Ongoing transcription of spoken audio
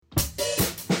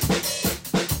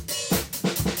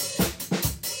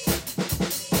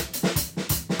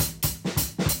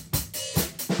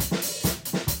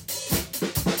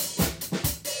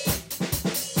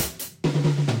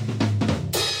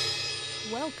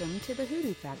Welcome to the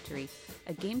Hoodoo Factory,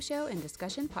 a game show and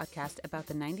discussion podcast about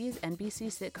the 90s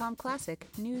NBC sitcom classic,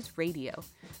 News Radio.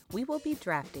 We will be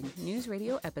drafting News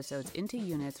Radio episodes into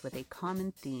units with a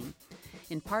common theme.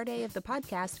 In Part A of the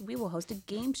podcast, we will host a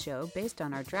game show based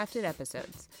on our drafted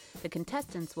episodes. The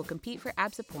contestants will compete for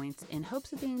ABSA points in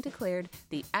hopes of being declared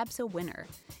the ABSA winner.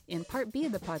 In Part B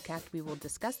of the podcast, we will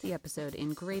discuss the episode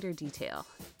in greater detail.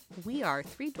 We are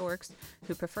three dorks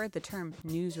who prefer the term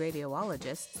news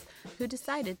radiologists who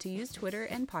decided to use Twitter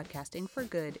and podcasting for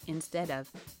good instead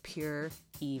of pure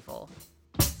evil.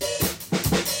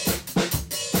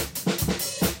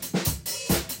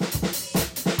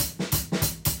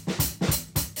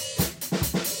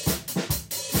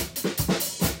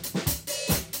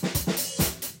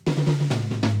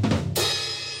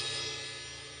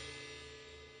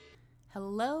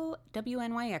 Hello,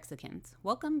 WNYXicans.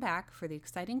 Welcome back for the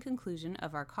exciting conclusion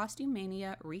of our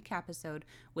Costume-Mania Recapisode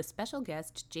with special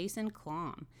guest Jason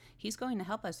Klamm. He's going to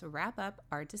help us wrap up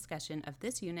our discussion of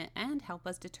this unit and help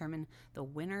us determine the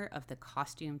winner of the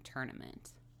costume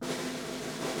tournament.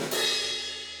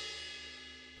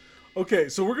 Okay,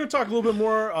 so we're going to talk a little bit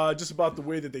more just about the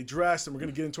way that they dress, and we're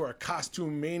going to get into our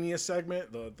Costume-Mania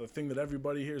segment, the thing that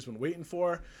everybody here has been waiting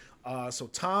for. So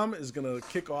Tom is going to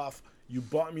kick off. You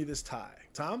bought me this tie.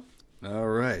 Tom? All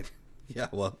right. Yeah,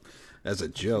 well, as a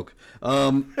joke.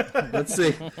 Let's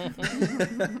see.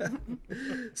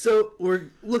 So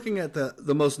we're looking at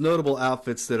the most notable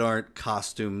outfits that aren't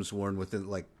costumes worn within,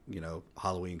 like, you know,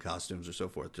 Halloween costumes or so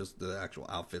forth, just the actual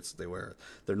outfits they wear,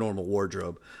 their normal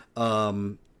wardrobe.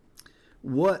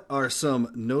 What are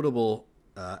some notable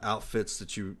outfits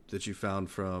that you found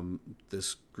from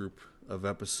this group of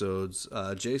episodes?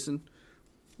 Jason,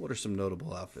 what are some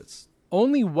notable outfits?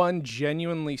 Only one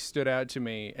genuinely stood out to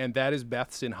me, and that is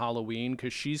Beth's in Halloween,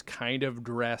 because she's kind of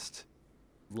dressed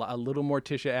a little more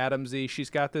Tisha Adams-y. She's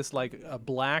got this, like, a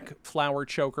black flower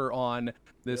choker on,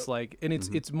 this, like, and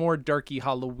it's more darky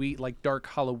Halloween, like, dark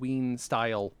Halloween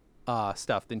style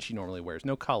stuff than she normally wears.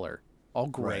 No color, all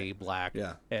gray, black.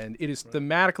 Yeah. And it is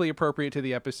thematically appropriate to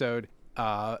the episode,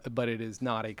 but it is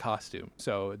not a costume.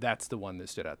 So that's the one that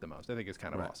stood out the most. I think it's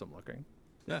kind of awesome looking.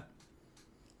 Yeah,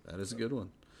 that is a good one.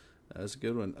 That's a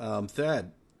good one.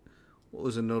 Thad, what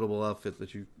was a notable outfit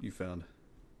that you found?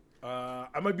 I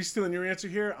might be stealing your answer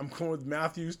here. I'm going with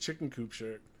Matthew's chicken coop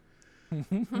shirt.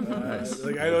 Nice.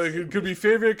 Like, I know it could be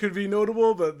favorite, could be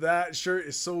notable, but that shirt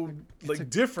is so like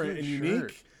different and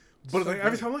unique. But like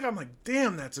every time I look, I'm like,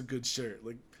 damn, that's a good shirt.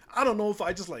 Like, I don't know if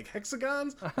I just like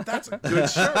hexagons, but that's a good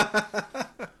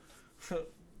shirt.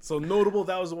 So notable,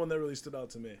 that was the one that really stood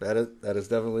out to me. That is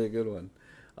definitely a good one.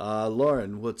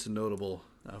 Lauren, what's a notable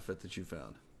outfit that you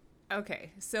found?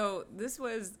 Okay, so this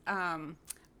was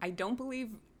I don't believe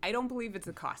it's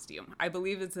a costume. I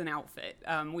believe it's an outfit.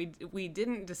 We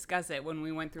didn't discuss it when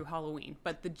we went through Halloween,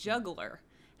 but the juggler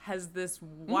has this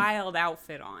wild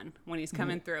outfit on when he's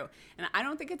coming through. And I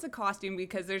don't think it's a costume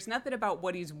because there's nothing about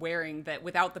what he's wearing that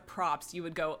without the props you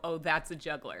would go, oh, that's a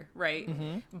juggler, right?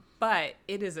 But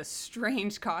it is a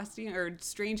strange costume or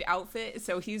strange outfit.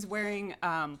 So he's wearing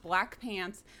black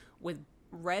pants with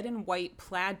red and white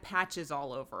plaid patches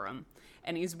all over him.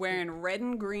 And he's wearing red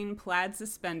and green plaid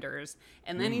suspenders.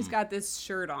 And then he's got this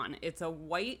shirt on. It's a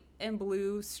white and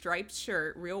blue striped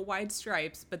shirt, real wide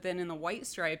stripes. But then in the white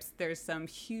stripes, there's some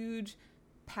huge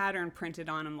pattern printed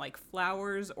on him, like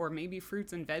flowers or maybe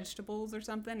fruits and vegetables or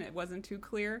something. It wasn't too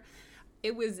clear.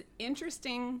 It was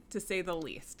interesting, to say the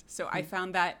least. So I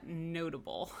found that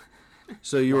notable.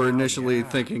 So you were initially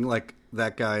thinking, like,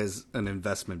 that guy is an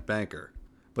investment banker.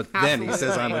 But then he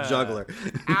says, I'm a juggler.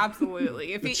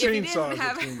 Absolutely. If he didn't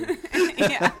have...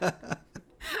 yeah.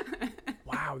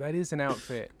 Wow, that is an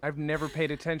outfit. I've never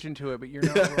paid attention to it, but you're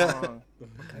not wrong.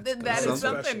 That is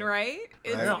something, special. Right?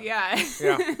 Yeah.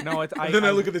 No, it's... Then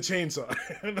I look at the chainsaw.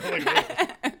 And I'm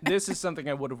like, this is something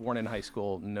I would have worn in high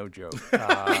school, no joke.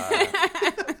 I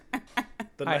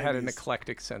had an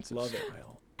eclectic sense of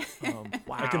style. Wow.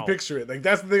 I can picture it. Like,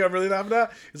 that's the thing I'm really laughing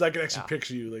at, is I can actually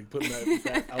picture you, like, putting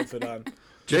that outfit on.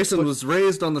 Jason was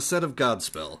raised on the set of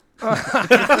Godspell.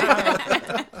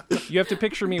 You have to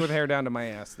picture me with hair down to my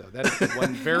ass, though. That is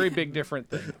one very big different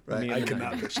thing. Right. I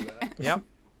cannot picture that. Yep.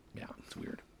 Yeah, it's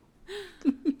weird.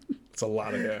 It's a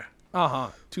lot of hair.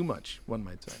 Too much, one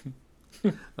might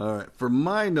say. All right. For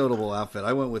my notable outfit,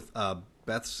 I went with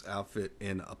Beth's outfit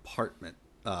in Apartment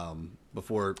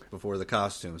before the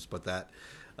costumes, but that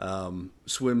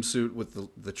swimsuit with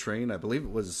the train, I believe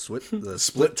it was the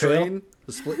split train.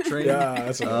 The split train. Yeah,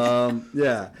 that's what it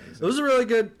was a really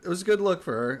good. It was a good look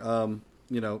for her.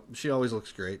 You know, she always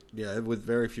looks great. Yeah, with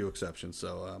very few exceptions.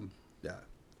 So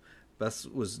Beth's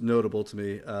was notable to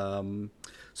me.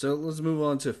 So let's move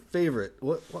on to favorite.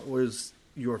 What was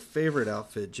your favorite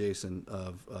outfit, Jason,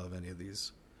 of any of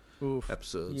these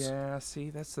episodes? Yeah,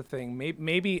 see, that's the thing.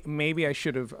 Maybe I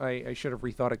should have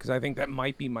rethought it, because I think that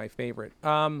might be my favorite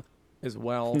as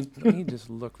well. Let me just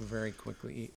look very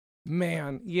quickly.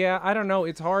 Man, yeah, I don't know.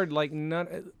 It's hard. Like,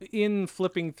 in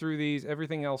flipping through these,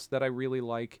 everything else that I really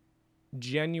like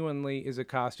genuinely is a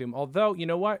costume. Although, you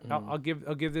know what? I'll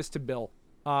give this to Bill.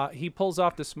 He pulls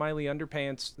off the smiley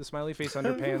underpants, the smiley face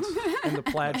underpants, and the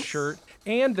plaid shirt,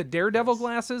 and the Daredevil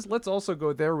glasses. Let's also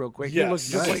go there real quick. He looks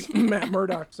just like Matt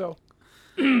Murdock. So,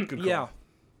 yeah.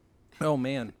 Oh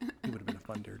man, he would have been a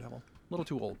fun Daredevil. A little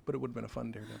too old, but it would have been a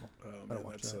fun Daredevil. Oh man,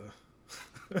 that's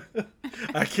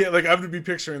I can't, like, I'm gonna be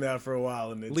picturing that for a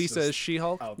while, and it's Lisa just as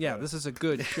She-Hulk. Yeah, there. this is a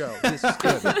good show. This is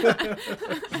good.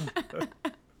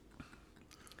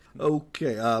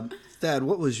 Okay, Thad,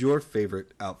 what was your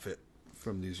favorite outfit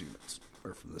from these units,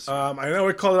 or from this? I know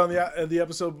we called it on the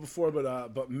episode before,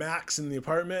 but Max in the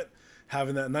apartment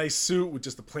having that nice suit with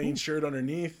just a plain shirt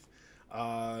underneath,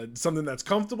 something that's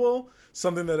comfortable,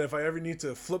 something that if I ever need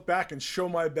to flip back and show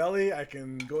my belly, I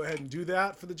can go ahead and do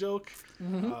that for the joke.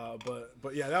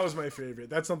 But yeah, that was my favorite.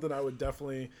 That's something I would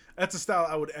definitely. That's a style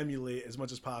I would emulate as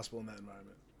much as possible in that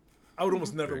environment. I would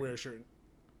almost never wear a shirt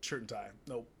and tie.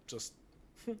 Nope, just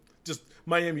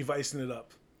Miami Vicing it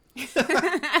up.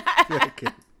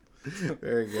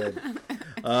 Very good.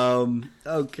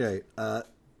 Okay.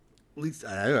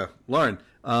 Lisa, Lauren.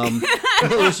 What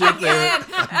was your favorite?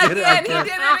 I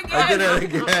did it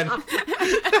again.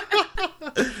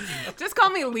 Just call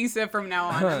me Lisa from now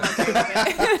on. I'm okay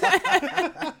with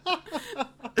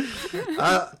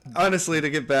it. Honestly, to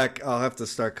get back, I'll have to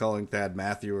start calling Thad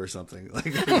Matthew or something.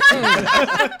 Like,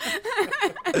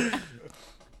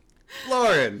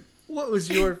 Lauren, what was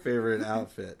your favorite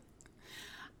outfit?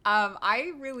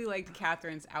 I really liked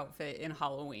Catherine's outfit in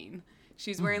Halloween.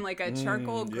 She's wearing like a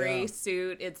charcoal gray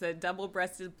suit. It's a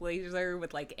double-breasted blazer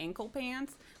with like ankle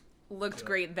pants. Looked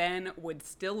great then, would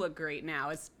still look great now.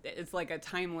 It's like a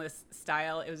timeless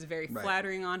style. It was very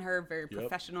flattering on her, very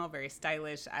professional, very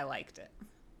stylish. I liked it.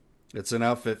 It's an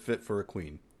outfit fit for a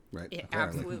queen, right? It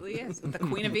absolutely is. The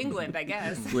Queen of England, I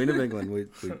guess. Queen of England. We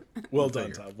well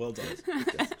done, Todd. Well done.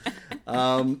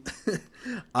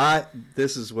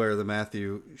 This is where the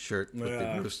Matthew shirt with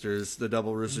the roosters, the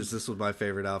double roosters. This was my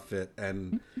favorite outfit,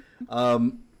 and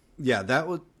that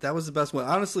was the best one.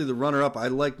 Honestly, the runner-up, I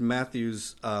liked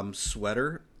Matthew's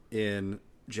sweater in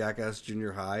Jackass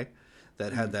Junior High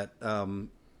that had that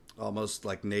almost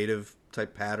like native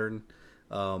type pattern.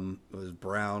 It was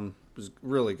brown. It was a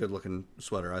really good looking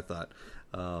sweater, I thought.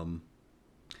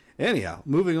 Anyhow,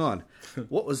 moving on.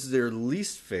 What was their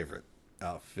least favorite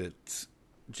outfit,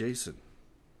 Jason?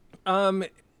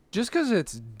 Just because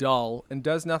it's dull and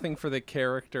does nothing for the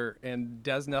character and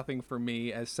does nothing for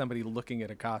me as somebody looking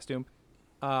at a costume.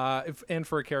 And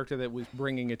for a character that was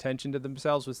bringing attention to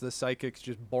themselves, was the psychic's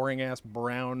just boring ass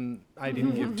brown. I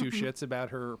didn't give two shits about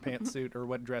her pantsuit or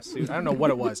what dress suit. I don't know what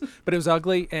it was, but it was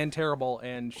ugly and terrible,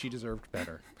 and she deserved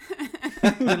better.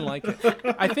 Didn't like it.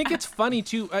 I think it's funny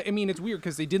too. I mean, it's weird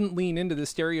because they didn't lean into the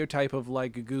stereotype of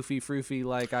like a goofy froofy,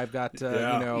 like I've got,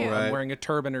 I'm wearing a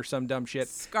turban or some dumb shit.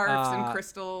 Scarves and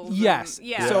crystals. Yes.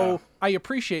 And, So I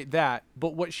appreciate that,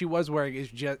 but what she was wearing is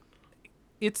just.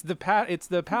 It's the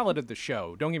palette of the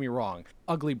show. Don't get me wrong,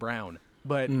 ugly brown,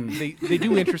 but they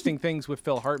do interesting things with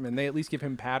Phil Hartman. They at least give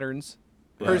him patterns.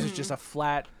 Hers is just a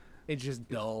flat. It's just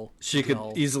dull. She could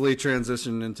easily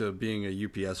transition into being a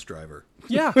UPS driver.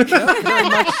 Yeah, very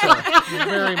much so.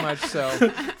 Very much so.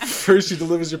 First she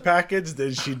delivers your package,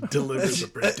 then she delivers a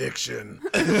prediction.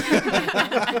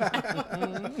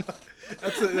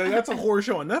 That's a horror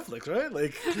show on Netflix, right?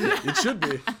 Like, it should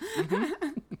be.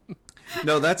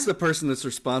 No, that's the person that's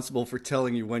responsible for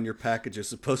telling you when your package is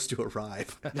supposed to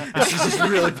arrive. She's just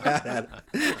really bad at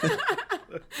it.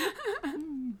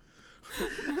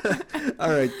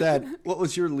 All right, Thad, what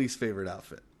was your least favorite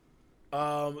outfit?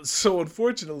 So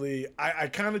unfortunately, I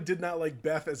kind of did not like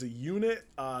Beth as a unit.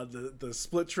 The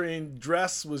split train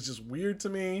dress was just weird to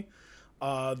me.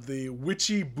 The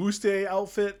witchy buste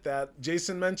outfit that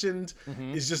Jason mentioned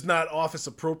is just not office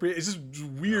appropriate. It's just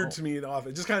weird to me in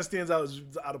office. It just kind of stands out as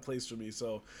out of place for me.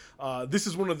 So this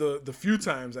is one of the few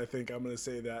times I think I'm going to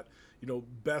say that,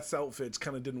 Beth's outfits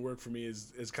kind of didn't work for me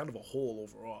as kind of a whole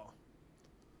overall.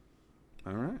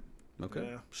 All right. Okay.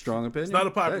 Yeah. Strong opinion. It's not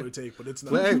a popular take, but it's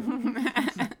not. Hey,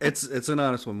 it's an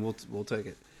honest one. We'll take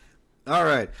it. All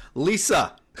right,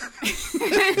 Lisa.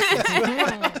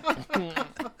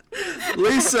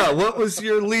 Lisa, what was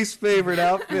your least favorite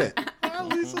outfit?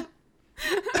 Lisa.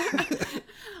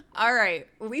 All right,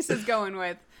 Lisa's going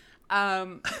with.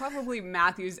 Probably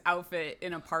Matthew's outfit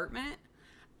in Apartment.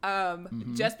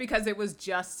 Just because it was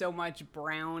just so much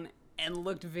brown and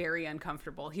looked very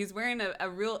uncomfortable. He's wearing a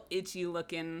real itchy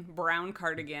looking brown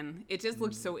cardigan. It just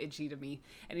looked so itchy to me.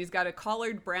 And he's got a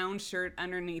collared brown shirt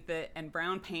underneath it and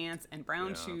brown pants and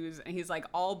brown shoes. And he's like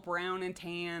all brown and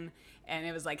tan. And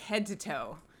it was like head to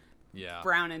toe. Yeah.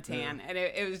 Brown and tan. And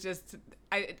it was just,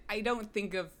 I don't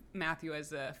think of Matthew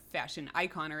as a fashion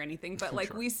icon or anything, but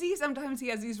like we see sometimes he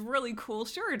has these really cool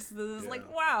shirts that is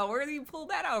like, wow, where did you pull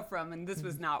that out from? And this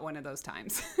was not one of those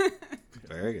times.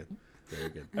 Very good. Very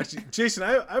good. Actually, Jason,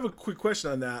 I have a quick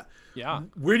question on that. Yeah.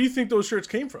 Where do you think those shirts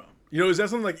came from? You know, is that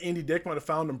something like Andy Dick might have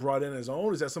found and brought in his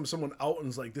own? Is that someone out and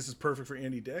was like, this is perfect for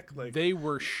Andy Dick? Like they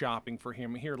were shopping for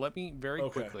him. Here, let me very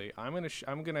quickly. I'm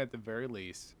gonna at the very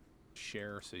least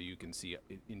share so you can see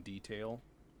in detail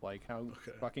like how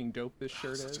fucking dope this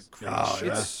shirt is.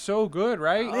 It's so good,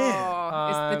 right?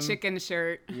 It's the chicken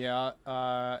shirt. Yeah,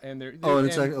 and they're and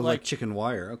it's like chicken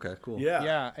wire. Okay, cool.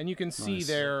 Yeah, and you can see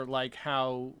there like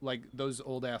how like those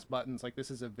old ass buttons. Like this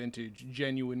is a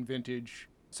genuine vintage.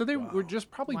 So they were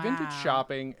just probably vintage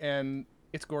shopping, and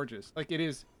it's gorgeous. Like it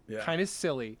is kind of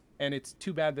silly, and it's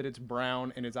too bad that it's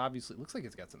brown, and it's obviously looks like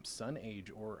it's got some sun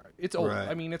age or it's old. Right.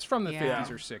 I mean, it's from the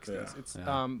 50s or 60s. Yeah. It's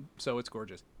so it's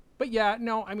gorgeous. But yeah,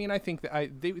 no, I mean, I think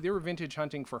that they were vintage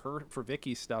hunting for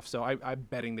Vicky's stuff, so I'm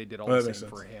betting they did all the same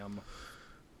for him.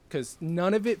 Because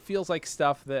none of it feels like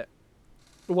stuff that,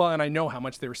 well, and I know how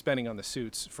much they were spending on the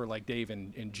suits for like Dave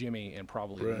and Jimmy and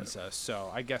probably Lisa,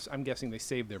 so I'm guessing they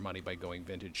saved their money by going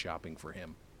vintage shopping for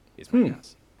him, is my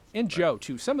guess. And Joe,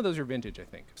 too. Some of those are vintage, I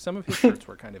think. Some of his shirts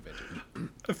were kind of vintage.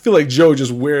 I feel like Joe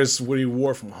just wears what he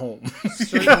wore from home.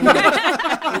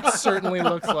 It certainly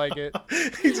looks like it.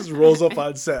 He just rolls up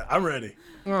on set. I'm ready.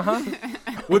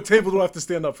 What table do I have to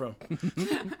stand up from?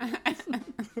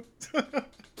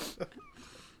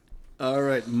 All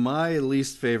right. My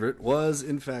least favorite was,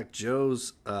 in fact,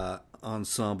 Joe's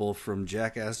ensemble from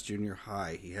Jackass Junior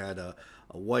High. He had a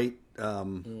white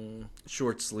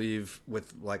short sleeve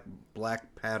with like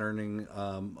black patterning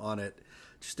on it.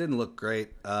 Just didn't look great.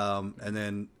 And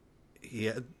then he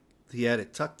had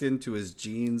it tucked into his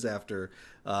jeans after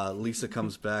Lisa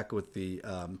comes back with the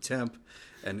temp,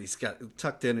 and he's got it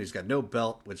tucked in. He's got no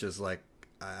belt, which is like,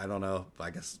 I don't know,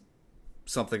 I guess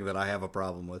something that I have a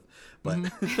problem with. But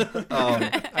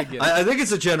I think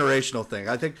it's a generational thing.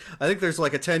 I think there's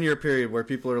like a 10-year period where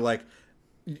people are like,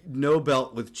 no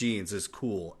belt with jeans is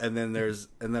cool, and then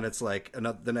it's like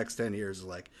the next 10 years is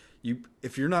like,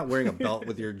 if you're not wearing a belt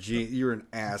with your jeans, you're an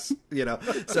ass, you know.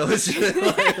 So it's just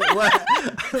like,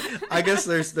 I guess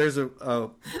there's a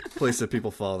place that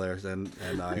people fall there, and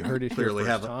I heard it clearly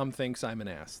here have. Tom thinks I'm an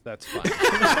ass. That's fine.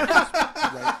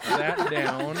 Write that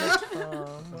down.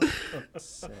 Tom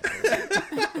says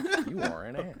you are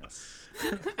an ass.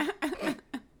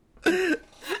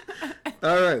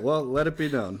 All right, well, let it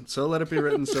be known. So let it be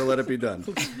written, so let it be done.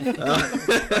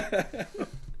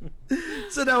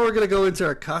 So now we're going to go into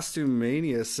our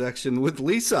Costume-Mania section with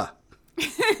Lisa.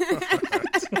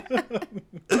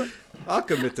 I'll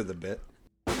commit to the bit.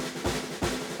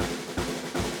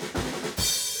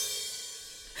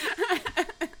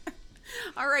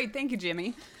 All right, thank you,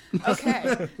 Jimmy.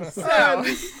 Okay, so...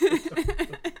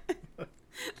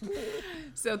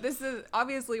 So this is,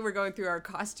 obviously we're going through our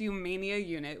Costume-Mania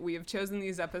unit. We have chosen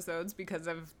these episodes because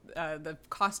of the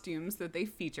costumes that they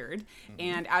featured.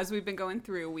 And as we've been going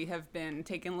through, we have been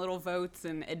taking little votes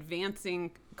and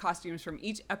advancing costumes from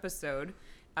each episode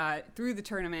through the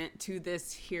tournament to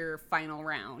this here final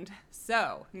round.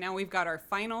 So now we've got our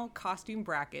final costume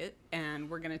bracket, and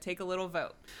we're going to take a little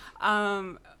vote.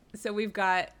 So we've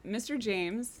got Mr.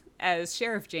 James as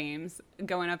Sheriff James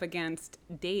going up against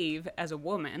Dave as a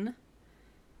woman.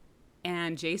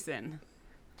 And Jason,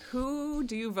 who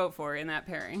do you vote for in that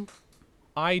pairing?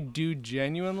 I do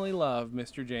genuinely love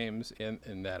Mr. James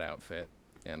in that outfit,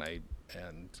 and I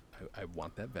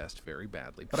want that vest very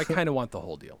badly. But I kind of want the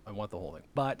whole deal. I want the whole thing.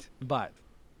 But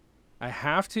I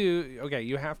have to. Okay,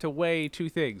 you have to weigh two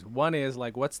things. One is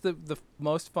like, what's the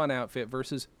most fun outfit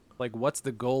versus like what's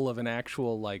the goal of an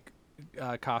actual like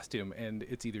costume, and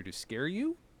it's either to scare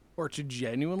you or to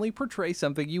genuinely portray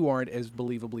something you aren't as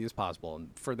believably as possible. And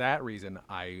for that reason,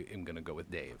 I am going to go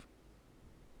with Dave.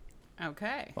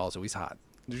 Okay. Also, he's hot.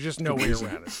 There's just no way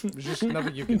around it. There's just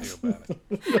nothing you can do about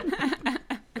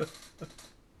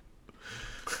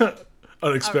it.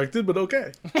 Unexpected, but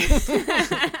okay.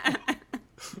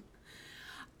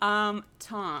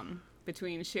 Tom,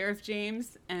 between Sheriff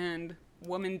James and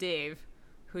Woman Dave,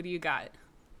 who do you got?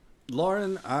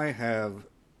 Lauren, I have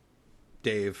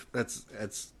Dave. That's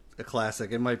a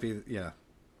classic. It might be,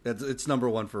 it's number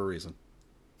one for a reason.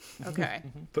 Okay.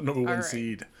 The number one right.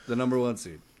 seed. The number one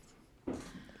seed.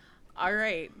 All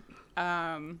right.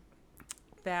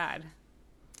 Thad.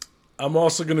 I'm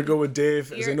also going to go with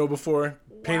Dave, as I know before.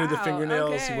 Painted the Wow, fingernails.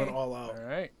 okay. He went all out. All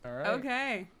right.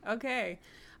 Okay.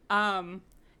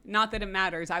 Not that it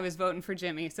matters. I was voting for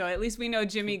Jimmy, so at least we know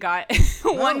Jimmy got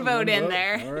one vote in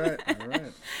there. All right.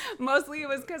 Mostly it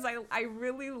was because I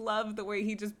really love the way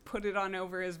he just put it on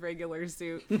over his regular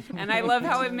suit. And I love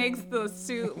how it makes the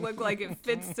suit look like it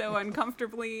fits so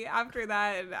uncomfortably after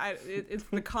that. And it's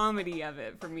the comedy of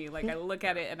it for me. Like, I look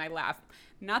at it and I laugh.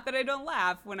 Not that I don't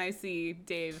laugh when I see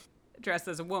Dave dressed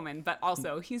as a woman, but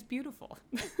also he's beautiful.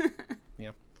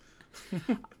 Yeah.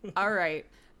 All right.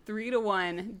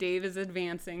 3-1. Dave is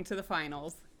advancing to the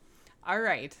finals. All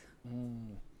right.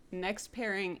 Next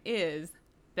pairing is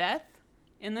Beth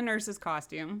in the nurse's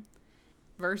costume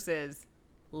versus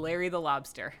Larry the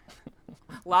Lobster.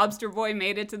 Lobster Boy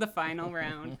made it to the final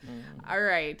round. All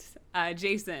right.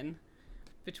 Jason,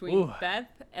 between Beth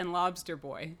and Lobster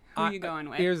Boy, who are you going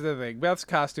with? Here's the thing. Beth's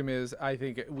costume is, I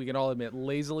think we can all admit,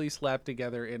 lazily slapped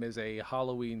together and is a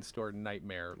Halloween store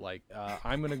nightmare. Like,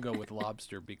 I'm going to go with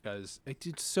Lobster because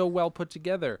it's so well put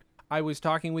together. I was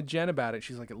talking with Jen about it.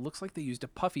 She's like, it looks like they used a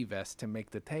puffy vest to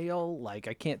make the tail. Like,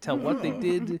 I can't tell what they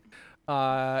did.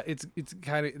 It's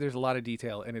kind of, there's a lot of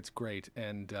detail and it's great.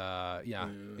 And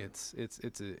it's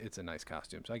a nice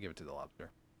costume. So I give it to the Lobster.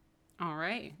 All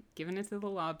right. Giving it to the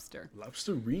Lobster.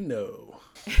 Lobster Reno.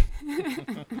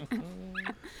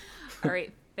 All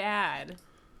right. Thad,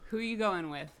 who are you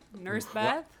going with? Nurse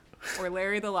Beth or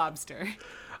Larry the Lobster?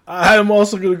 I'm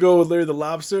also going to go with Larry the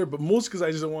Lobster, but mostly because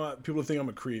I just don't want people to think I'm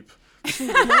a creep.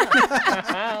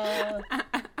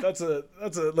 That's a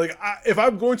like, if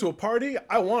I'm going to a party,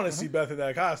 I want to see Beth in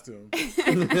that costume.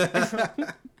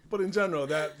 But in general,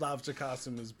 that lobster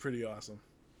costume is pretty awesome.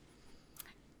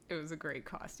 It was a great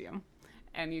costume,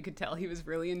 and you could tell he was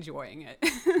really enjoying it.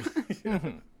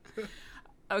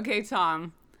 Okay,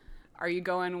 Tom, are you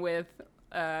going with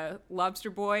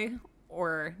Lobster Boy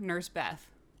or Nurse Beth?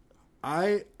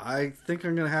 I think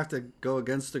I'm going to have to go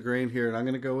against the grain here, and I'm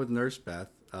going to go with Nurse Beth.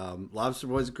 Lobster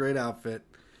Boy's a great outfit,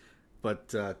 but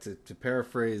to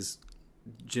paraphrase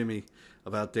Jimmy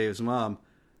about Dave's mom,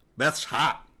 Beth's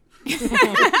hot.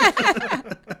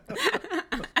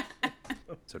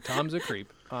 So Tom's a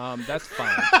creep. That's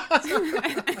fine.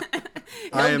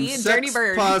 I am be a dirty sex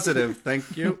bird. positive,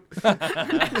 thank you.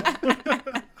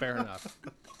 Fair enough.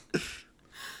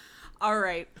 All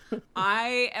right,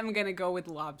 I am gonna go with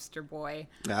Lobster Boy.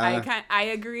 Ah. I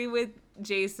agree with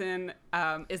Jason.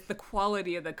 Is the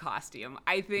quality of the costume?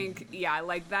 I think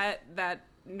like that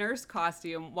nurse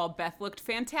costume. While Beth looked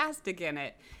fantastic in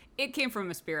it, it came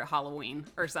from a Spirit Halloween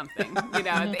or something. You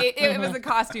know, it was a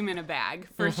costume in a bag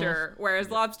for sure. Whereas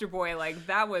Lobster Boy, like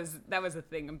that was a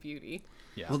thing of beauty.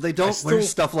 Yeah. Well, they don't wear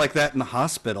stuff like that in the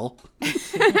hospital.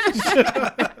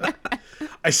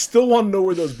 I still want to know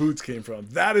where those boots came from.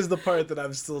 That is the part that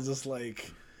I'm still just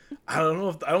like, I don't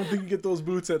know. I don't think you get those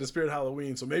boots at a Spirit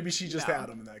Halloween, so maybe she just had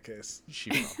them in that case. She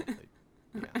probably.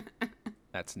 Yeah.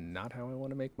 That's not how I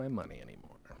want to make my money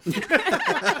anymore.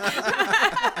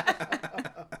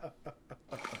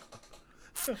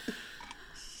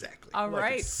 Exactly. All Like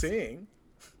right. sing.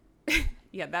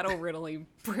 Yeah, that'll really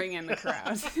bring in the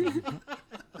crowd.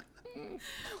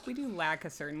 We do lack a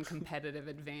certain competitive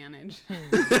advantage.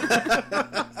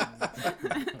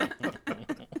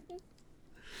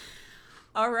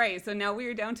 All right, so now we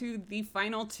are down to the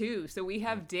final two. So we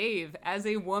have Dave as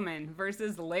a woman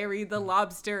versus Larry the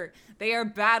Lobster. They are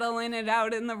battling it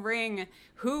out in the ring.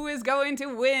 Who is going to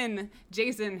win?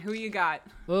 Jason, who you got?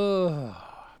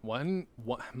 One.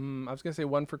 I was gonna say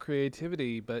one for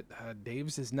creativity, but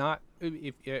Dave's is not.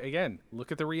 If again,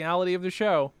 look at the reality of the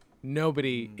show.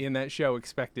 Nobody in that show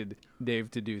expected Dave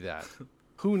to do that.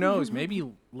 Who knows? Maybe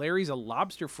Larry's a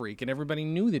lobster freak, and everybody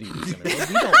knew that he was gonna. We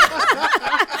don't know.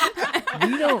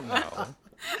 We don't know.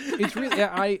 It's really.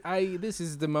 I. This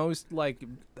is the most like.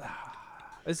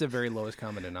 This is a very lowest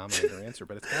common denominator answer,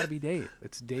 but it's got to be Dave.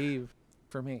 It's Dave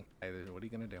for me. What are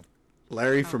you gonna do?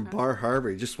 Larry from Bar Harbor,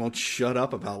 he just won't shut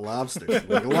up about lobsters.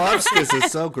 Like, lobsters is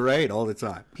so great all the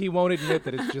time. He won't admit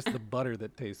that it's just the butter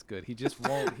that tastes good. He just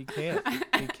won't. He can't.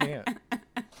 He can't.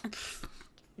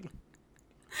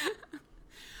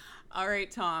 All right,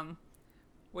 Tom.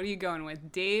 What are you going with?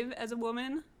 Dave as a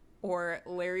woman or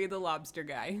Larry the Lobster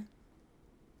guy?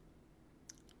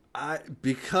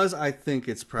 Because I think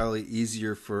it's probably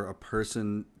easier for a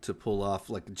person to pull off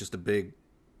like just a big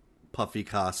puffy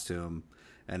costume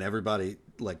and everybody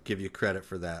like give you credit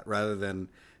for that rather than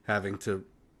having to,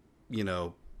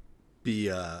 be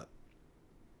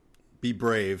be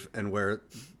brave and wear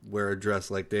a dress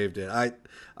like Dave did. I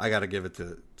got to give it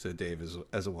to Dave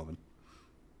as a woman.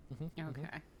 Okay.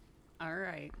 All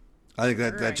right. I think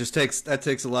that just takes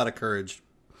a lot of courage.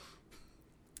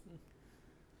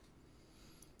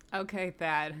 Okay,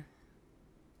 Thad.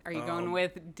 Are you going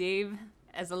with Dave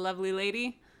as a lovely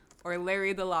lady or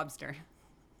Larry the Lobster?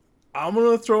 I'm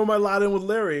going to throw my lot in with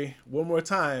Larry one more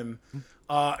time.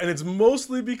 And it's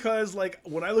mostly because, like,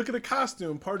 when I look at a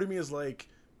costume, part of me is like,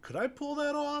 could I pull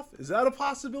that off? Is that a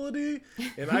possibility?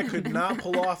 And I could not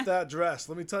pull off that dress.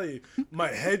 Let me tell you, my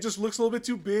head just looks a little bit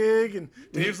too big, and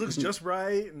Dave's looks just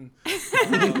right. And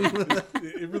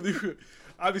it really,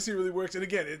 obviously, it really works. And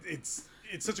again, it's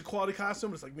such a quality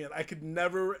costume. It's like, man, I could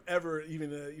never, ever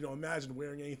even, imagine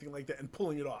wearing anything like that and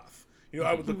pulling it off.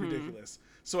 I would look ridiculous.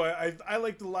 So I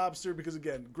like the lobster because,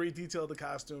 again, great detail of the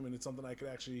costume, and it's something I could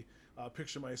actually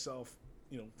picture myself,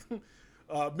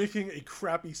 making a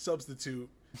crappy substitute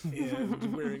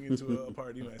and wearing into a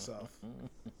party myself.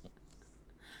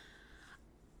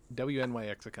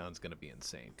 WNYXicon is going to be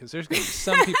insane because there's going to be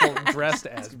some people dressed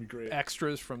as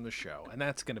extras from the show, and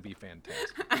that's going to be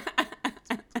fantastic. It's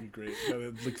going to be great.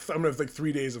 I'm going to have like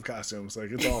 3 days of costumes.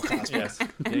 Like, it's all costumes. Yes.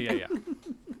 Yeah.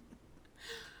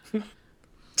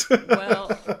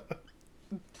 Well,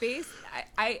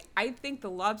 I think the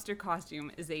lobster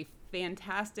costume is a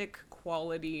fantastic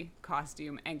quality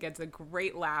costume and gets a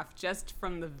great laugh just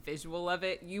from the visual of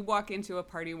it. You walk into a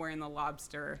party wearing the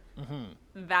lobster,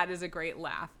 that is a great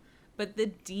laugh. But the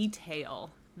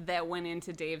detail that went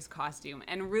into Dave's costume,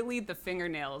 and really the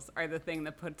fingernails are the thing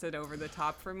that puts it over the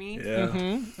top for me.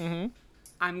 Yeah.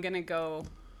 I'm going to go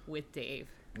with Dave,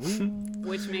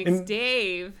 which makes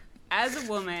Dave, as a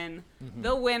woman,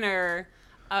 the winner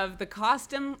of the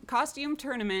costume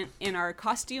tournament in our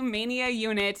Costume-Mania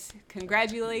unit.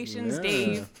 Congratulations,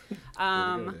 Dave.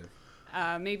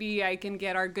 Maybe I can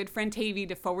get our good friend Tavy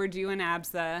to forward you an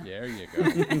ABSA. There you go.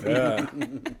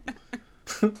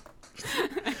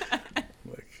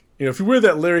 Yeah. If you wear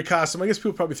that Larry costume, I guess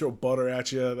people probably throw butter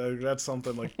at you. That's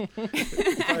something like,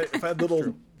 if I had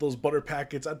those butter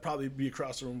packets, I'd probably be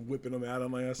across the room whipping them at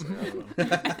him. I guess. I don't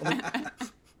know.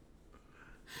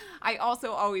 I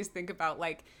also always think about,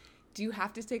 like, do you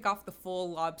have to take off the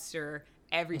full lobster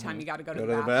every time you got to go to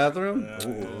the bathroom?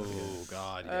 Oh,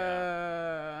 God,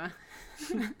 yeah.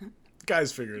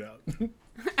 Guys figure it out.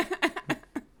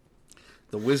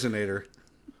 The Wizinator.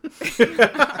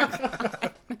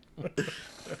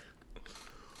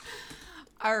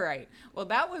 All right. Well,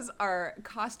 that was our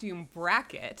costume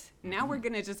bracket. Now we're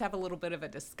going to just have a little bit of a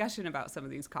discussion about some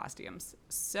of these costumes.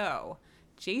 So,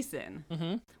 Jason,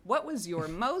 what was your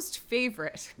most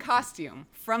favorite costume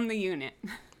from the unit?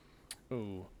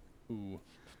 Ooh.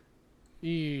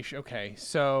 Eesh. Okay,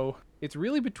 so it's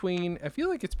really I feel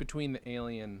like it's between the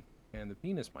alien and the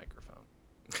penis microphone.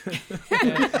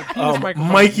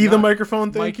 Mikey the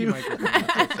microphone, thank you.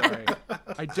 Sorry.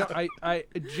 I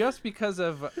just because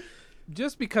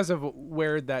of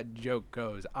where that joke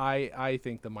goes, I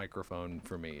think the microphone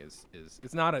for me is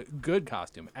it's not a good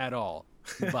costume at all,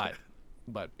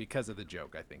 but because of the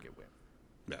joke, I think it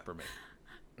wins for me.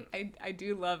 I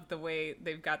do love the way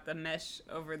they've got the mesh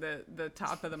over the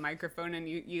top of the microphone, and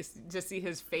you just see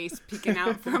his face peeking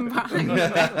out from behind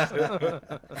it.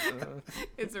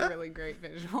 It's a really great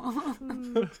visual.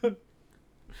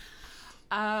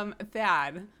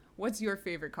 Thad, what's your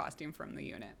favorite costume from the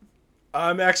unit?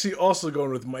 I'm actually also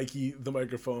going with Mikey the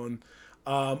microphone.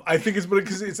 I think it's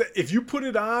because if you put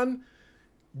it on,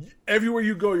 everywhere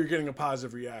you go, you're getting a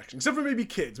positive reaction. Except for maybe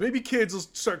kids. Maybe kids will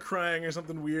start crying or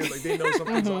something weird, like they know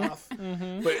something's off.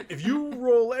 But if you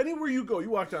roll anywhere you go, you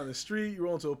walk down the street, you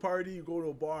roll into a party, you go to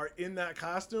a bar in that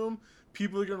costume,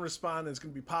 people are going to respond, and it's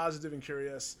going to be positive and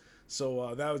curious.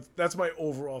 So that's my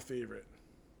overall favorite.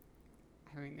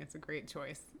 I mean, it's a great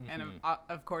choice. And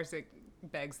of course, it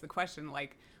begs the question,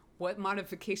 like, what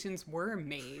modifications were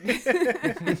made?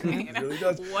 It really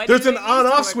does. There's an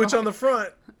on-off switch on the front.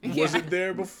 Yeah. Was it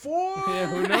there before? Yeah,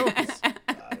 who knows?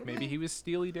 Maybe he was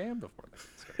Steely Dan before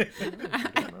that.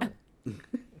 I don't know.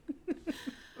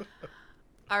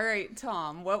 All right,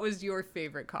 Tom, what was your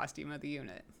favorite costume of the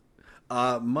unit?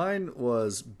 Mine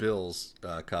was Bill's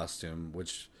costume,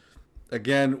 which,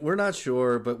 again, we're not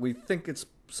sure, but we think it's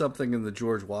something in the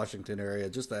George Washington area,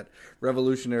 just that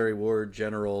Revolutionary War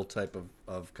general type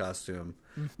of costume.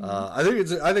 I think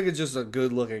it's just a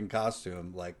good looking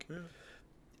costume,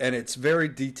 and it's very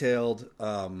detailed.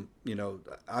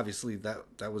 Obviously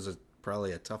that was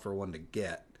probably a tougher one to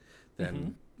get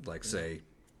than say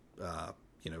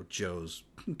Joe's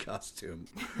costume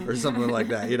or something like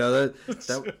that.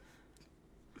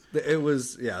 It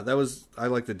was I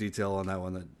like the detail on that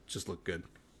one. That just looked good.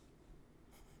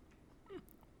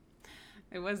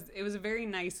 It was a very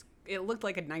nice. It looked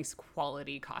like a nice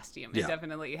quality costume. Yeah. It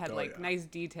definitely had yeah. nice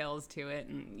details to it,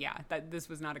 and this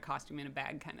was not a costume in a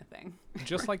bag kind of thing.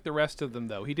 Just like the rest of them,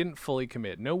 though, he didn't fully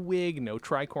commit. No wig, no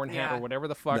tricorn hat, Yeah. or whatever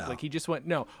the fuck. No. Like he just went,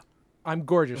 no, I'm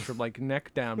gorgeous from like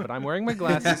neck down, but I'm wearing my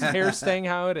glasses, hair staying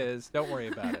how it is. Don't worry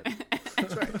about it.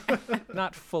 That's right.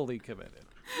 Not fully committed.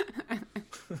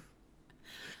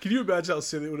 Can you imagine how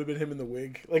silly it would have been him in the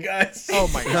wig? Like, Oh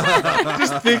my god,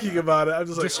 just thinking about it, I'm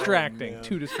just like, distracting, oh, man.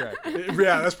 too distracting.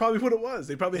 Yeah, that's probably what it was.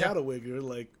 They probably had a wig. They were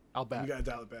like, I'll bet. we gotta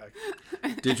dial it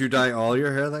back. Did you dye all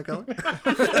your hair that color?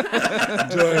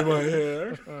 Dye my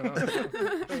hair.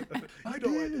 I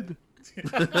did.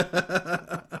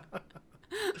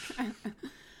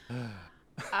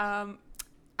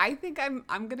 I think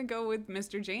I'm gonna go with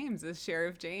Mr. James as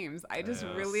Sheriff James. I just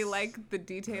really like the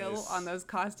detail on those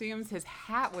costumes. His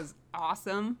hat was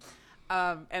awesome,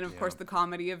 and of course the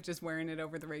comedy of just wearing it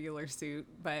over the regular suit.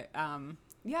 But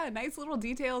nice little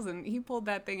details, and he pulled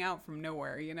that thing out from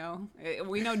nowhere. You know,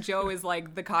 we know Joe is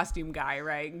like the costume guy,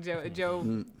 right?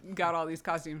 Joe got all these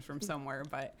costumes from somewhere,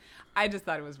 but I just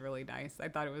thought it was really nice. I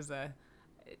thought it was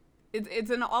it's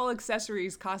an all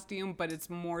accessories costume, but it's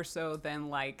more so than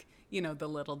like, the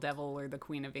Little Devil or the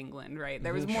Queen of England, right?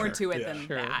 There was more to it than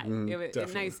that. It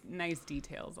was nice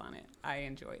details on it. I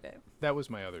enjoyed it. That was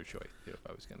my other choice too, if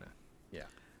I was gonna. Yeah.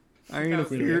 I ain't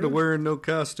afraid of wearing no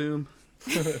costume.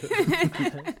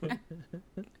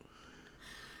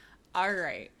 All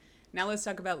right. Now let's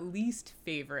talk about least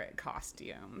favorite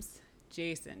costumes.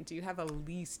 Jason, do you have a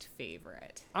least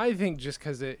favorite? I think just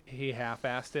because he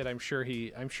half-assed it, I'm sure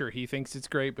he thinks it's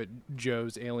great, but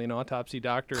Joe's alien autopsy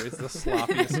doctor is the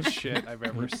sloppiest shit I've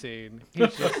ever seen.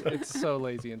 It's so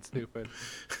lazy and stupid.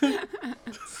 So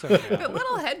bad. The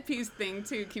little headpiece thing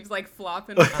too keeps like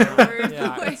flopping forward.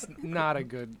 Yeah, it's not a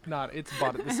good. It's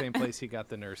bought at the same place he got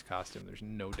the nurse costume. There's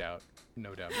no doubt.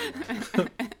 About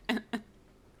that.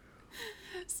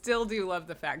 Still do love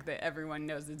the fact that everyone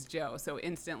knows it's Joe, so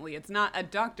instantly it's not a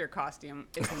doctor costume,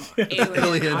 it's an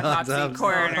alien autopsy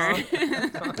coroner.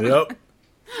 Yep.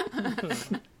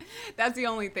 That's the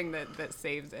only thing that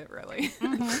saves it, really.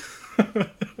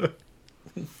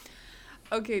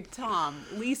 Okay, Tom,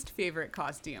 least favorite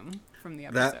costume from the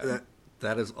episode.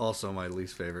 That is also my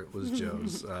least favorite, was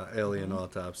Joe's alien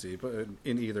autopsy, but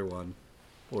in either one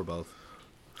or both.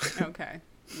 Okay,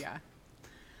 yeah.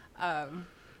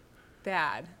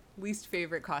 Dad, least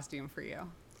favorite costume for you?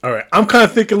 All right, I'm kind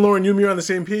of thinking, Lauren, you and me are on the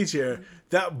same page here.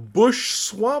 That bush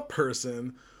swamp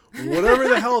person, whatever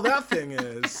the hell that thing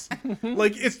is,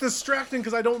 like, it's distracting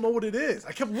because I don't know what it is.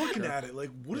 I kept looking at it, like,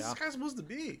 what is this guy supposed to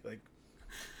be? Like,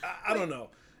 I don't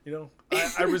know.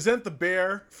 I resent the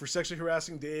bear for sexually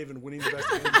harassing Dave and winning the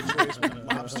best animal choice when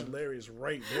Lobster Larry is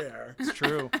right there. It's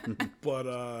true.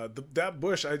 But that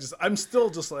bush, I'm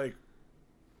still just like,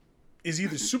 is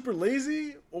either super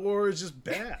lazy or is just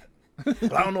bad.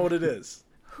 But I don't know what it is.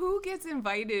 Who gets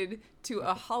invited to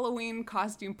a Halloween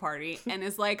costume party and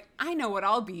is like, I know what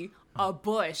I'll be, a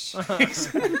bush.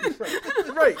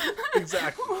 Right,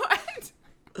 exactly. What?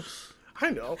 I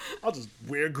know. I'll just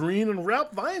wear green and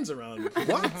wrap vines around it.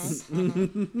 What?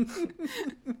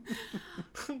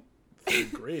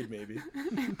 Third grade, maybe.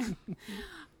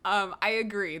 I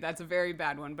agree. That's a very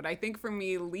bad one. But I think for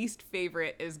me, least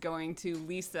favorite is going to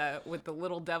Lisa with the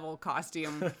Little Devil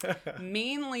costume.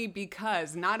 Mainly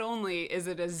because not only is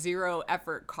it a zero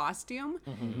effort costume,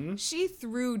 she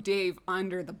threw Dave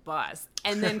under the bus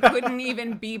and then couldn't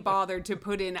even be bothered to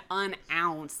put in an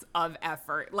ounce of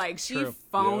effort. Like, she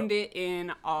phoned it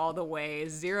in all the way.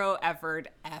 Zero effort,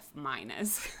 F-. And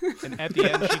at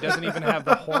the end, she doesn't even have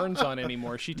the horns on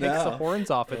anymore. She takes the horns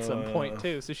off at some point,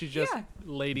 too. So she's just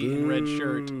lady in red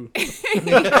shirt.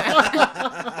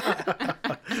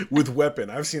 With weapon.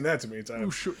 I've seen that too many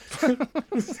times.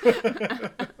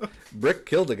 Brick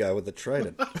killed a guy with a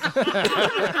trident.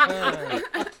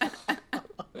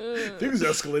 Things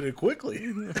escalated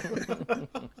quickly.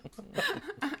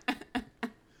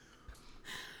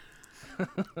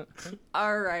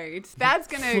 All right. That's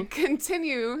going to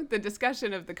continue the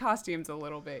discussion of the costumes a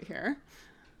little bit here.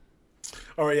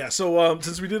 All right, yeah. So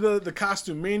since we did the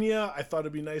Costume-Mania, I thought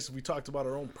it'd be nice if we talked about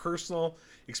our own personal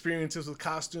experiences with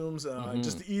costumes,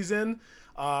 just to ease in.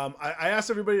 I asked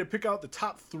everybody to pick out the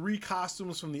top 3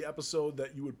 costumes from the episode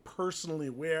that you would personally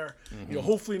wear.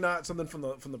 Hopefully not something from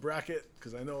the bracket,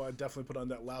 because I know I definitely put on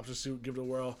that lobster suit, give it a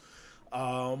whirl.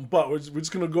 But we're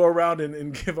just gonna go around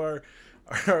and give our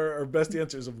best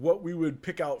answers of what we would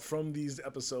pick out from these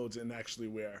episodes and actually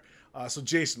wear. So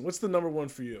Jason, what's the number 1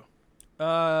 for you?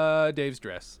 Dave's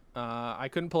dress. I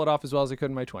couldn't pull it off as well as I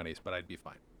could in my 20s, but I'd be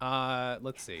fine.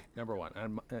 Let's see. Number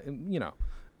 1.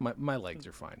 My legs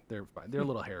are fine. They're fine. They're a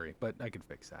little hairy, but I could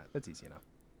fix that. That's easy enough.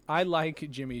 I like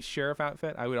Jimmy's sheriff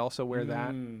outfit. I would also wear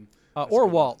that. Or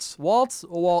Walt's.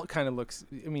 Walt kind of looks.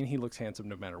 I mean, he looks handsome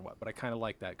no matter what. But I kind of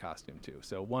like that costume too.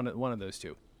 So one of those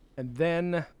two. And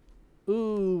then,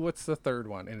 what's the third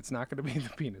one? And it's not going to be the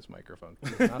penis microphone.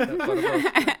 It's not that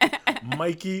fun of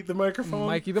Mikey the microphone.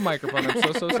 Mikey the microphone.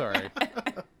 I'm so sorry.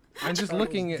 I'm just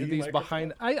looking at these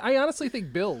behind. I honestly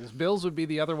think Bill's would be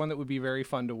the other one that would be very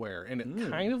fun to wear, and it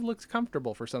kind of looks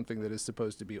comfortable for something that is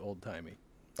supposed to be old timey.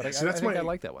 But I think I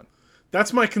like that one.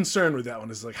 That's my concern with that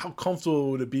one is like how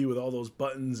comfortable would it be with all those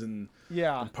buttons and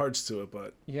parts to it.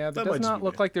 But that does not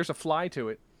look like there's a fly to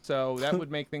it, so that would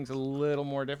make things a little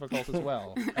more difficult as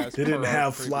well. They didn't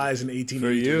have flies in 1883.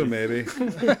 For you, maybe.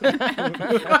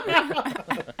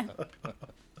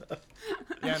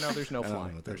 Yeah, no, there's no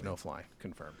fly. There's no fly.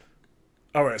 Confirmed.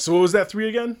 All right, so what was that 3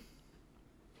 again?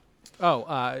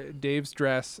 Oh, Dave's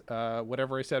dress,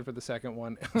 whatever I said for the second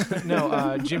one.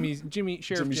 No,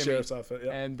 Sheriff's outfit,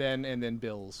 yeah. and then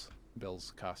Bill's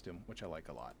costume, which I like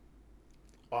a lot.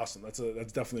 Awesome. That's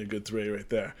definitely a good 3 right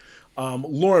there.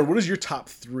 Lauren, what is your top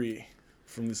 3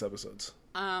 from these episodes?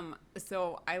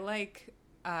 So I like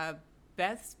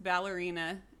Beth's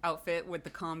ballerina outfit with the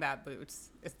combat boots.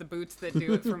 It's the boots that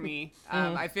do it for me.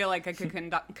 I feel like I could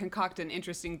concoct an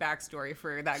interesting backstory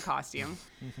for that costume.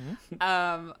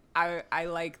 I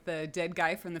like the dead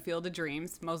guy from the Field of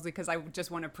Dreams, mostly because I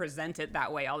just want to present it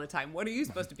that way all the time. What are you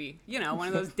supposed to be? You know, one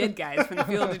of those dead guys from the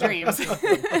Field of Dreams.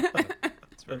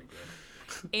 That's very good.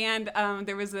 And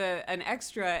there was an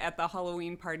extra at the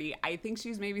Halloween party. I think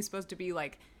she's maybe supposed to be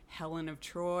like Helen of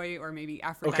Troy or maybe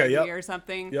Aphrodite or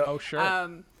something. Yep. Oh,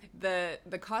 sure.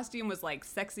 The costume was like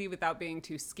sexy without being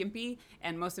too skimpy,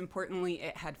 and most importantly,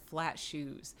 it had flat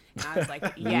shoes. And I was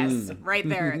like, yes, right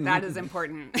there. That is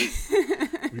important.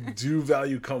 We do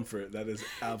value comfort. That is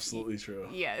absolutely true.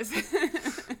 Yes.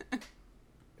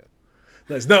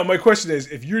 Nice. Now, my question is,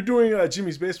 if you're doing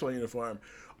Jimmy's baseball uniform,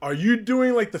 are you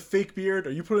doing like the fake beard?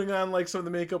 Are you putting on like some of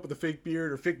the makeup with a fake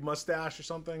beard or fake mustache or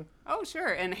something? Oh,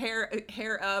 sure. And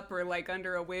hair up or like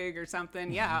under a wig or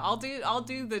something. Yeah, I'll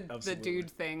do the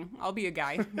dude thing. I'll be a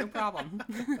guy. No problem.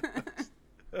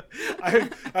 I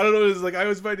don't know. It's like I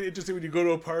always find it interesting when you go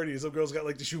to a party. Some girl's got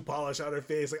like the shoe polish on her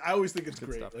face. Like I always think it's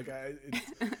great. Stuff. Like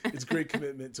it's great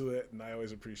commitment to it, and I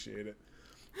always appreciate it.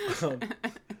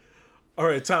 All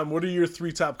right, Tom. What are your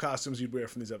 3 top costumes you'd wear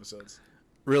from these episodes?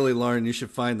 Really, Lauren, you should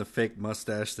find the fake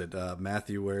mustache that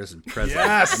Matthew wears in Present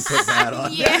Yes! and put that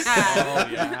on. Yes. Oh,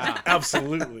 yeah.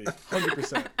 Absolutely,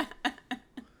 100%.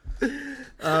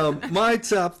 My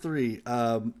top 3.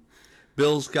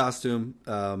 Bill's costume,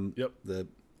 the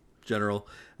general.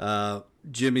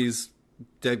 Jimmy's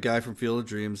dead guy from Field of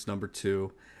Dreams, number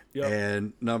 2. Yep.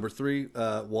 And number 3,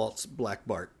 Walt's Black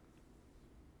Bart.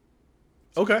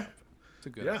 Okay. It's a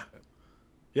good outfit.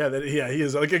 Yeah, he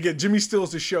is. Like again, Jimmy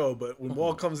steals the show, but when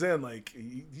Walt comes in, like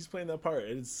he's playing that part.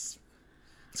 It's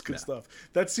good stuff.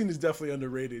 That scene is definitely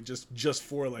underrated, just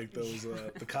for like those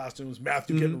the costumes.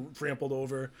 Matthew getting trampled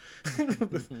over.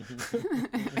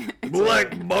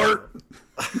 Black Bart.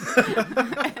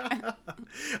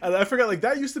 And I forgot, like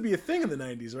that used to be a thing in the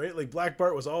 '90s, right? Like Black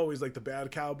Bart was always like the bad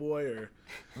cowboy, or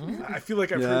I feel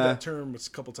like I've heard that term a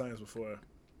couple times before.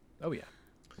 Oh yeah,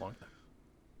 long time.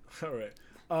 All right.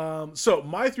 So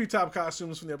my 3 top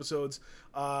costumes from the episodes.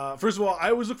 First of all,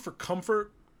 I always look for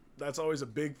comfort. That's always a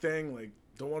big thing. Like,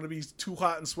 don't want to be too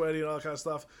hot and sweaty and all that kind of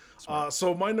stuff.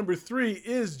 So my number 3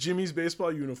 is Jimmy's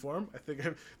baseball uniform. I think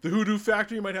the Hoodoo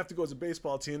Factory might have to go as a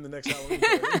baseball team the next Halloween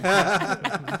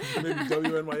party. Maybe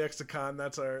WNYX-a-Con.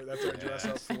 That's our dress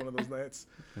up for one of those nights.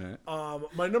 Right.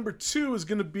 My number 2 is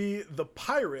going to be the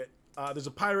pirate. There's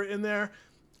a pirate in there.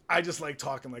 I just like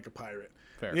talking like a pirate.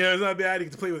 Fair. You know, it's not bad. You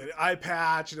get to play with an eye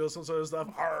patch, some sort of stuff.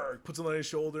 Puts it on his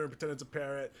shoulder and pretend it's a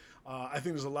parrot. I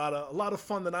think there's a lot of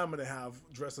fun that I'm going to have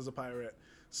dressed as a pirate.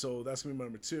 So that's going to be my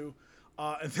number 2.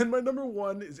 And then my number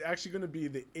 1 is actually going to be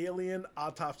the alien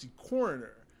autopsy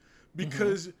coroner.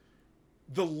 Because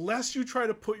the less you try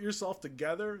to put yourself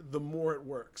together, the more it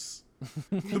works.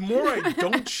 The more I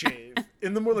don't shave,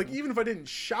 and the more, like, even if I didn't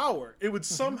shower, it would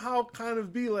somehow kind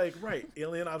of be like, right,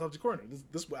 alien autopsy coroner,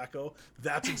 this wacko,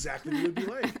 that's exactly what it would be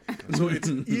like. So it's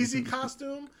an easy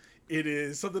costume. It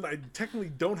is something I technically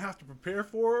don't have to prepare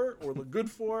for or look good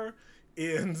for.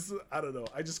 And I don't know,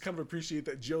 I just kind of appreciate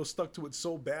that Joe stuck to it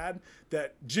so bad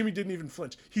that Jimmy didn't even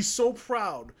flinch. He's so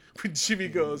proud when Jimmy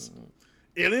goes,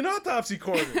 alien autopsy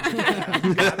coroner.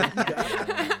 You got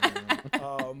it.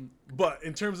 But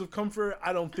in terms of comfort,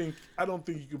 I don't think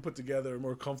you can put together a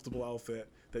more comfortable outfit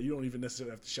that you don't even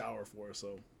necessarily have to shower for.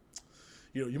 So,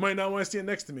 you might not want to stand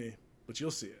next to me, but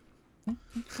you'll see it.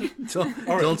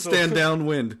 Don't stand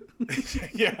downwind.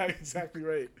 Yeah, exactly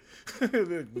right.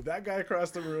 That guy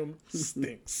across the room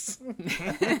stinks.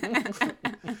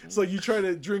 It's like you try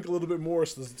to drink a little bit more,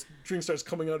 so the drink starts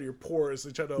coming out of your pores.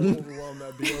 They try to overwhelm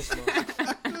that BO smell.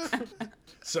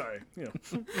 Sorry,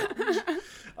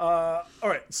 all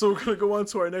right, so we're gonna go on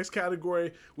to our next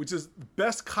category, which is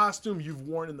best costume you've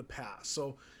worn in the past.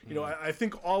 So, I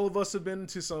think all of us have been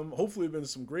to hopefully been to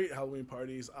some great Halloween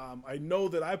parties. I know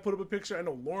that I put up a picture. I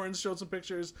know Lauren showed some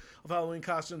pictures of Halloween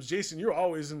costumes. Jason, you're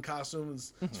always in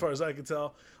costumes, as far as I can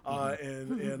tell.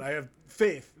 And I have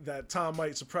faith that Tom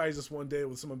might surprise us one day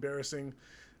with some embarrassing.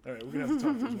 All right, we're gonna have to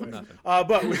talk to his wife.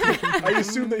 But I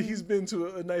assume that he's been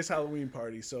to a nice Halloween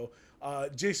party. So,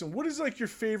 Jason, what is like your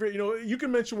favorite? You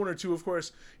can mention one or two, of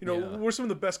course. What are some of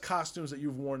the best costumes that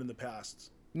you've worn in the past?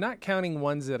 Not counting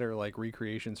ones that are like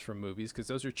recreations from movies, because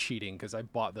those are cheating, because I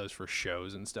bought those for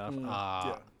shows and stuff.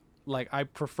 Like, I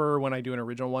prefer when I do an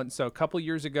original one. So a couple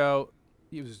years ago,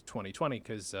 it was 2020,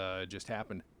 because it just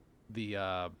happened.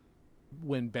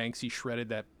 When Banksy shredded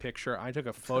that picture, I took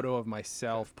a photo of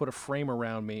myself, put a frame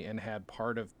around me, and had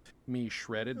part of me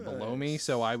shredded below me.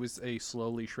 So I was a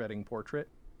slowly shredding portrait.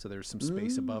 So there's some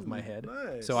space above my head.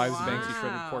 Nice. So I was Banksy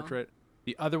shredded portrait.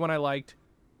 The other one I liked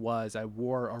was I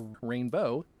wore a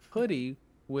rainbow hoodie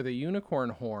with a unicorn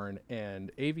horn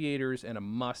and aviators and a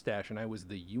mustache, and I was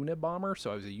the Unabomber,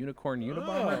 so I was a unicorn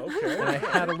Unabomber. Okay. And I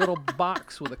had a little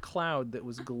box with a cloud that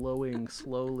was glowing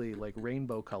slowly like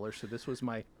rainbow color. So this was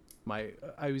I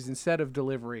was, instead of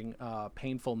delivering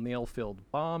painful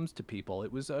nail-filled bombs to people,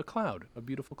 it was a cloud, a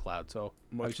beautiful cloud. So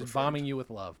I was just bombing you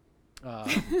with love.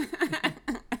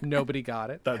 Nobody got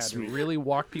it. That's had sweet. to really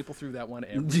walk people through that one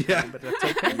every time, but that's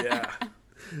okay. Yeah.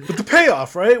 But the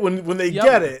payoff, right? When they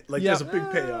get it, like there's a big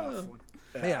payoff.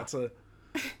 Yeah. It's a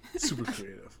super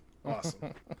creative.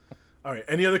 Awesome. All right.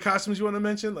 Any other costumes you want to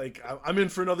mention? Like, I'm in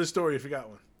for another story if you got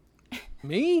one.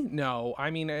 Me? No. I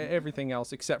mean, everything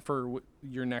else except for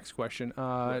your next question.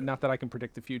 Not that I can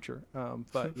predict the future,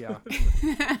 but yeah.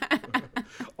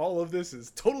 All of this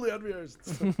is totally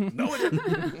unrealistic. No, it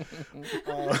isn't.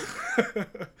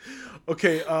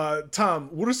 Okay, Tom,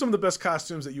 what are some of the best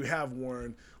costumes that you have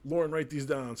worn? Lauren, write these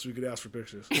down so we could ask for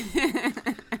pictures.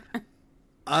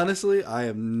 Honestly, I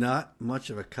am not much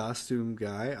of a costume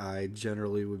guy. I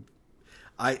generally would.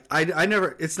 I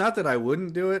never. It's not that I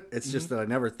wouldn't do it. It's just that I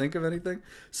never think of anything.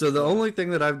 So the only thing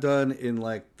that I've done in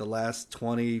like the last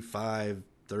 25,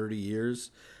 30 years,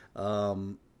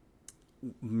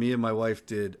 me and my wife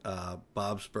did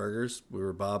Bob's Burgers. We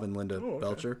were Bob and Linda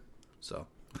Belcher. So.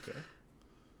 Okay.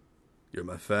 You're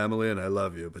my family and I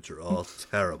love you, but you're all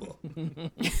terrible.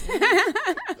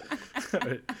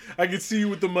 I could see you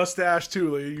with the mustache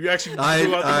too. Like, you actually grew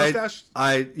out the mustache?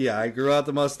 I grew out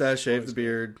the mustache, shaved the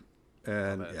beard,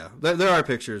 and there are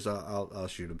pictures. I'll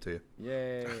shoot them to you.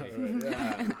 Yay!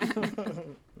 Yeah.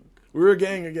 We're a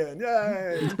gang again.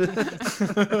 Yay!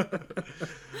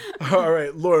 All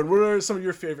right, Lauren, what are some of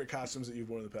your favorite costumes that you've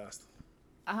worn in the past?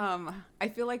 I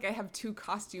feel like I have two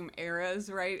costume eras,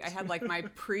 right? I had like my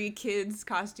pre-kids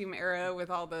costume era with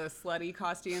all the slutty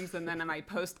costumes, and then my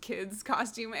post-kids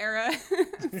costume era.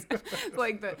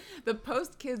 Like the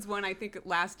post-kids one, I think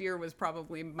last year was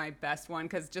probably my best one,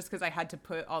 because I had to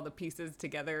put all the pieces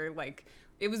together. Like,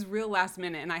 it was real last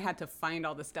minute, and I had to find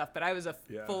all the stuff. But I was a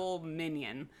full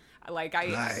minion. Like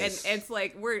Nice. and it's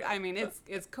like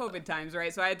it's COVID times,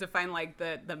 right? So I had to find like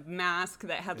the mask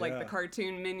that had like the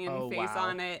cartoon minion face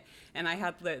on it, and I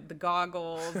had the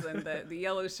goggles and the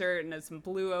yellow shirt and some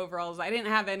blue overalls. I didn't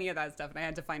have any of that stuff, and I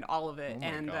had to find all of it.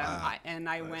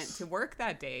 I went to work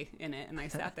that day in it, and I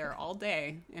sat there all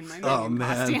day in my minion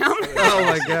costume. Oh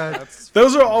my god,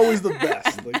 those are always the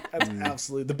best. Like, that's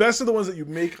absolutely the best are the ones that you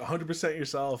make 100%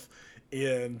 yourself.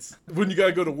 And when you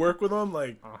gotta go to work with them,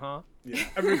 like,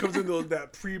 everyone comes into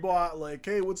that pre-bought, like,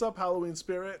 hey, what's up, Halloween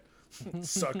spirit?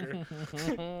 Sucker.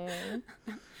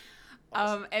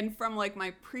 Awesome. And from like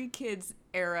my pre-kids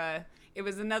era, it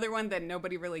was another one that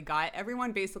nobody really got.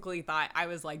 Everyone basically thought I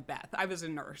was like Beth. I was a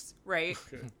nurse, right?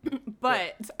 Okay.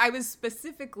 But I was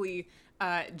specifically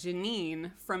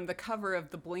Janine from the cover of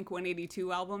the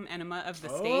Blink-182 album, Enema of the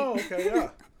State. Oh, okay,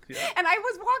 yeah. And I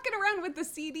was walking around with the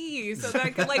CD so that I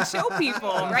could like show people,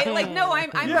 right? Like, no, I'm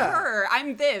her.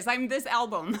 I'm this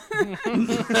album.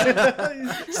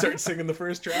 Start singing the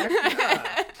first track.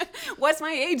 Yeah. What's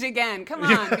my age again? Come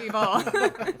on, people.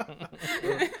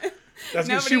 That's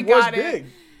because she was big.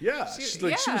 Yeah, she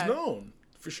was known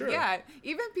for sure. Yeah,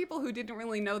 even people who didn't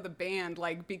really know the band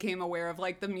like became aware of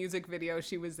like the music video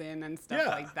she was in and stuff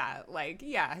like that. Like,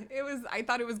 yeah, it was. I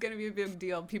thought it was going to be a big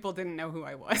deal. People didn't know who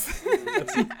I was.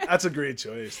 That's a great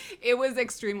choice. It was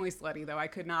extremely slutty, though. I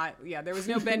could not. Yeah, there was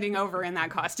no bending over in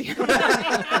that costume.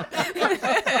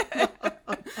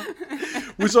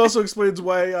 Which also explains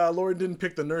why Lauren didn't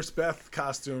pick the Nurse Beth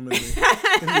costume in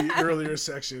the earlier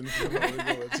section.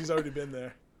 She's already been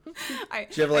there. Do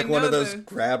you have like one of those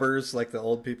grabbers like the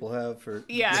old people have for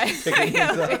picking things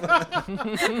up?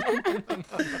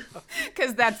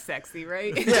 Because that's sexy,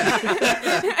 right? Yeah.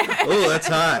 Oh, that's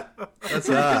hot. That's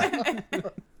hot.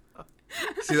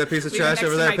 See that piece of trash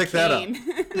over there? Pick that up.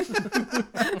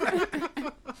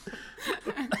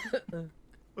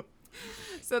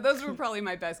 So those were probably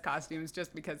my best costumes,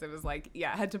 just because it was like,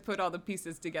 I had to put all the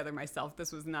pieces together myself.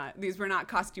 These were not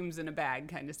costumes in a bag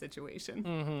kind of situation.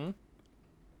 Mm-hmm.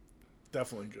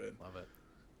 Definitely good. Love it.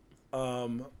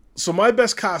 So my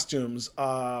best costumes,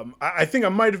 I think I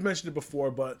might have mentioned it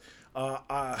before, but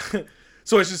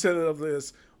so I should say that of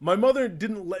this. My mother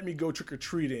didn't let me go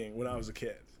trick-or-treating when I was a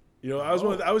kid. You know, I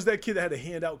was that kid that had to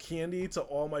hand out candy to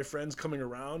all my friends coming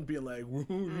around, being like, "Woo,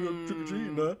 you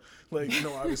trick-or-treating, huh?" Like,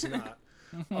 no, obviously not.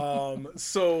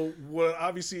 So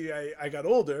obviously I got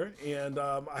older, and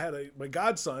I had my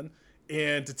godson,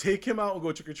 and to take him out and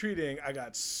go trick-or-treating, I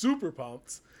got super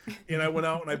pumped. And I went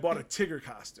out and I bought a Tigger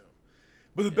costume.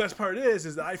 But the best part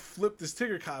is that I flipped this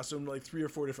Tigger costume like 3 or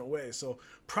 4 different ways. So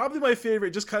probably my favorite,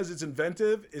 just because it's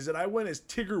inventive, is that I went as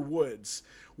Tigger Woods,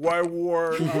 where I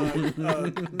wore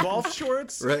golf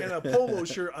shorts and a polo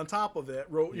shirt on top of it.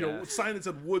 Wrote, sign that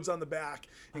said Woods on the back,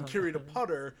 and carried a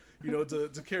putter,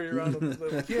 to carry around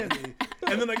with candy.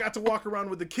 And then I got to walk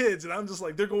around with the kids, and I'm just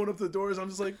like, they're going up to the doors. I'm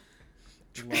just like,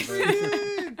 love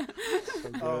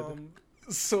it.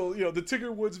 So, the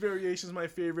Tigger Woods variation is my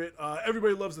favorite.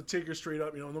 Everybody loves the Tigger straight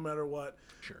up, no matter what.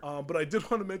 Sure. But I did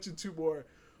want to mention 2 more.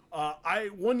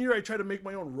 One year I tried to make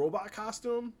my own robot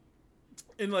costume,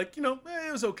 and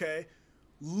it was okay.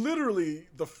 Literally,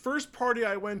 the first party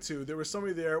I went to, there was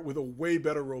somebody there with a way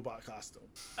better robot costume.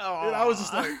 Aww. And I was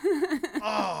just like,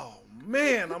 oh,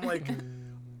 man. I'm like,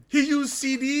 he used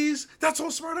CDs? That's so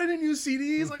smart. I didn't use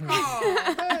CDs. Like,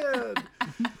 oh, man.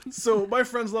 So my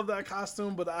friends love that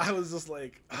costume, but I was just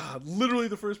like, literally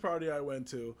the first party I went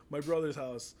to, my brother's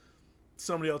house,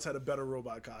 somebody else had a better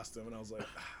robot costume, and I was like,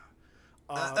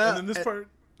 and then this part,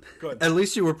 go ahead. At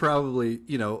least you were probably,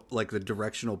 like the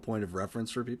directional point of reference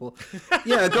for people.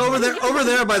 Yeah, go over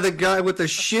there by the guy with the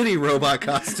shitty robot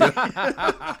costume.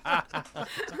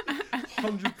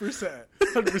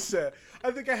 100%. I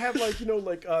think I had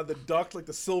the duct, like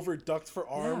the silver duct for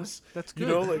arms. Yeah, that's good.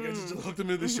 I just hooked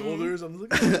them into the shoulders. I'm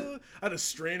like, I had a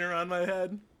strainer on my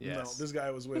head. Yes. No, this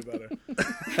guy was way better.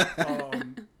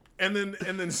 And then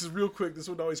this is real quick. This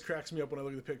one always cracks me up when I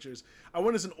look at the pictures. I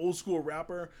went as an old school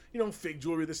rapper, fake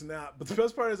jewelry, this and that. But the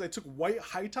best part is I took white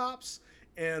high tops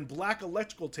and black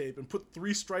electrical tape and put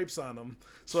 3 stripes on them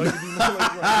so I could be more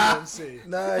like Run DMC.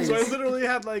 Nice. So I literally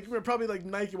had probably white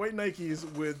Nikes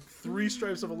with 3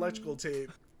 stripes of electrical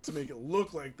tape to make it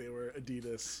look like they were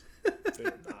Adidas. They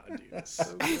were not Adidas.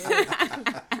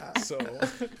 So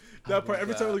that part,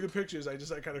 every time I look at pictures, I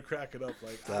kind of crack it up.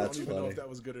 Like, I don't even know if that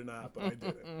was good or not, but I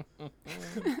did it.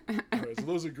 All right, so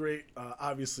those are great.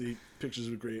 Obviously, pictures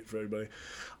were great for everybody.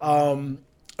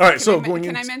 All right,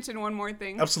 Can I mention one more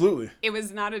thing? Absolutely. It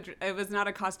was not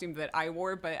a costume that I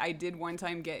wore, but I did one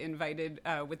time get invited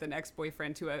with an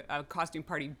ex-boyfriend to a costume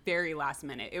party very last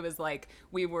minute. It was like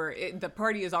the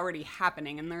party is already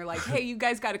happening, and they're like, "Hey, you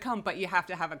guys got to come, but you have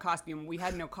to have a costume." We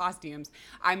had no costumes.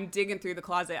 I'm digging through the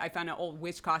closet. I found an old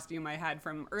witch costume I had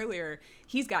from earlier.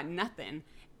 He's got nothing,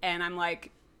 and I'm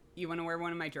like, "You want to wear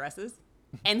one of my dresses?"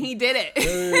 And he did it.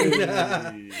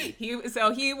 Hey.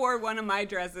 He wore one of my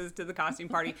dresses to the costume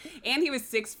party, and he was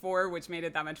 6'4", which made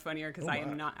it that much funnier because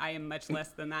I am much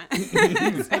less than that.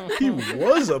 He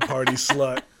was a party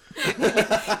slut.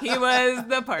 He was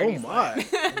the party. Oh my!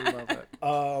 Slut. I love it.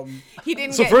 He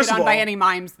didn't get hit on by any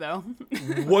mimes though.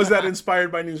 Was that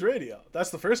inspired by News Radio?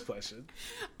 That's the first question.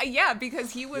 Yeah,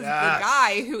 because he was the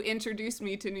guy who introduced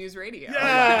me to News Radio.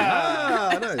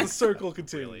 Yeah, nice. The circle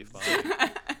continues.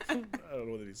 I don't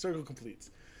know what it is. Circle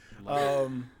completes.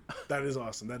 That is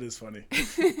awesome. That is funny.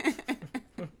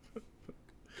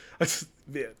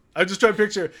 I'm just trying to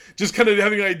picture, just kind of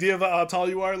having an idea of how tall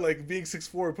you are, like being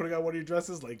 6'4", putting on one of your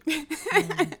dresses, like.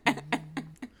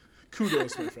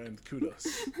 Kudos, my friend. Kudos.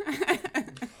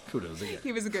 Kudos again.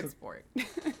 He was a good sport.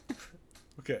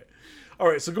 Okay. All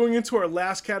right, so going into our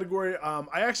last category,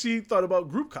 I actually thought about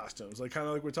group costumes, like kind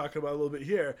of like we're talking about a little bit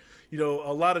here. You know,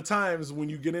 a lot of times when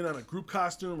you get in on a group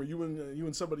costume, or you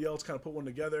and somebody else kind of put one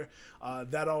together,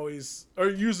 that always or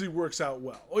usually works out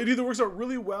well. Or it either works out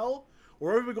really well,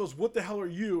 or everybody goes, "What the hell are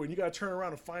you?" and you got to turn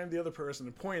around and find the other person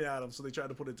and point at them, so they try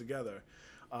to put it together.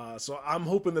 So I'm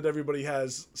hoping that everybody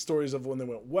has stories of when they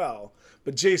went well.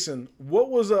 But Jason,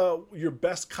 what was your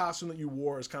best costume that you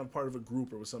wore as kind of part of a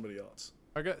group or with somebody else?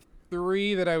 I got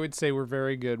 3 that I would say were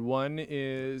very good. One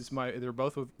is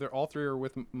they're all 3 are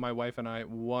with my wife and I.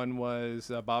 One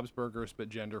was Bob's Burgers, but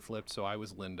gender flipped, so I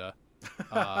was Linda.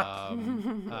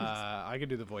 I could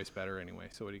do the voice better anyway,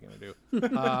 so what are you gonna do?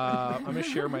 I'm gonna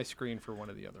share my screen for one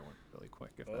of the other ones really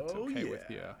quick, if that's okay with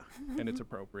you, and it's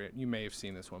appropriate. You may have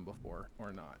seen this one before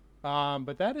or not,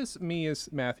 but that is me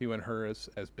as Matthew and her as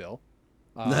Bill.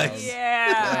 Nice.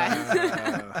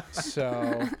 Yeah.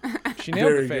 So she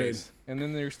nailed Very the face, good. and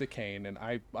then there's the cane, and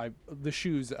I the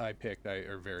shoes I picked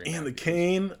are very And the nice.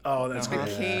 cane. Oh, that's The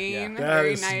great. cane, That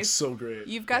very is nice. so great.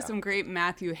 You've got some great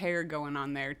Matthew hair going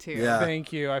on there too. Yeah.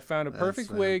 Thank you. I found a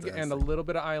perfect wig and a fantastic. little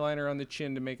bit of eyeliner on the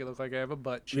chin to make it look like I have a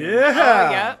butt chin.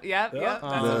 Yeah. Oh, yep.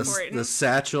 That's important. The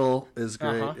satchel is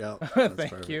great. Uh-huh. Yeah, that's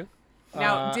Thank perfect. you.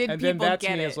 Now, did and then people that's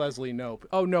get me it? as Leslie Knope.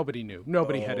 Oh, nobody knew.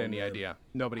 Nobody had Oh, any man. idea.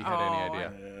 Nobody had any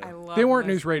idea. I love They weren't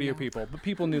Leslie news radio Knope. people, but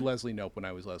people knew Leslie Knope when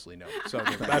I was Leslie Knope. So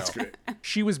there we That's go. great.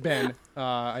 She was Ben.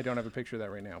 I don't have a picture of that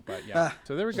right now, but yeah.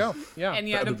 So there we go. Yeah. And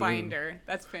you had a binder.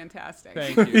 That's fantastic.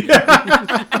 Thank you.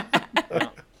 Yeah.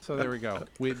 So there we go.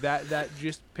 That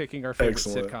just picking our favorite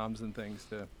Excellent. sitcoms and things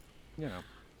to, you know.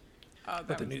 Oh,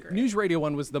 that was great. News radio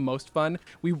one was the most fun.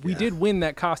 We did win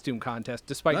that costume contest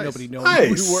despite Nice. nobody knowing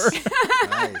Nice. who we were.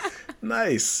 Nice.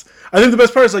 Nice. I think the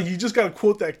best part is like you just got to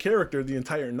quote that character the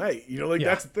entire night. You know, like Yeah.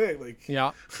 that's the thing. Like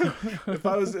Yeah. if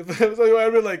I was like,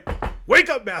 I'd be like, "Wake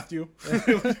up, Matthew."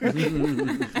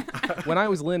 When I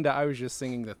was Linda, I was just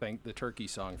singing the turkey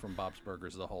song from Bob's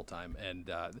Burgers the whole time, and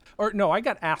I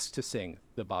got asked to sing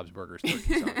the Bob's Burgers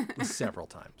turkey song several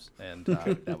times, and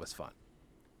that was fun.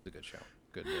 It was a good show,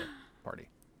 good party.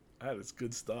 That is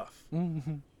good stuff.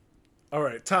 All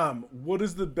right, Tom. What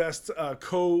is the best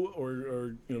co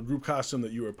or group costume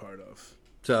that you were a part of?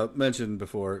 So mentioned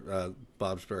before,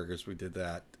 Bob's Burgers, we did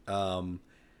that.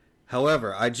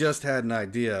 However, I just had an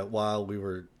idea while we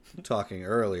were talking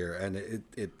earlier, and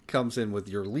it comes in with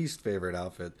your least favorite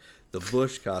outfit, the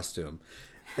Bush costume.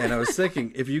 And I was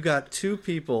thinking, if you got 2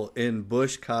 people in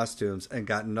Bush costumes and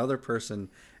got another person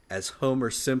as Homer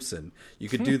Simpson, you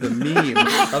could do the meme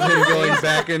of him going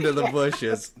back into the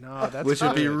bushes, No, that's which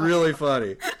would be good. really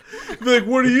funny. Be like,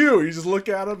 "What are you?" You just look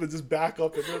at him and just back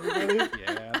up at everybody.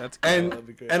 Yeah, that's good. that'd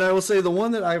be great. And I will say the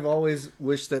one that I've always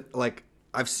wished that, like,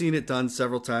 I've seen it done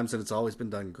several times and it's always been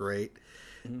done great,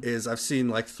 is I've seen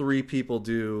like 3 people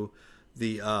do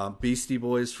the Beastie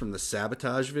Boys from the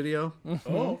Sabotage video,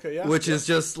 Oh, okay, yeah. which is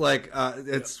just like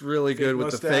it's really good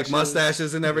with the fake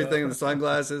mustaches and everything and the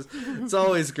sunglasses. It's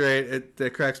always great.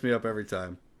 It cracks me up every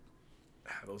time.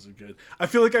 Those are good. I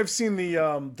feel like I've seen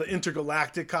the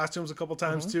intergalactic costumes a couple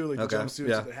times too, like the Okay, jumpsuits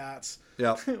yeah. and the hats.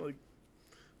 Yeah. Like,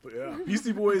 but yeah,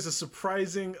 Beastie Boys a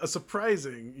surprising,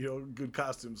 good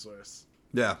costume source.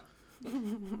 Yeah.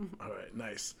 All right,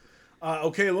 nice.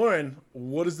 Okay, Lauren,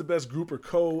 what is the best group or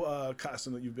co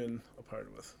costume that you've been a part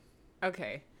with?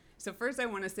 Okay. So first I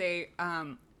want to say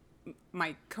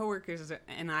my coworkers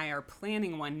and I are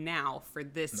planning one now for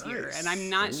this year. Nice. And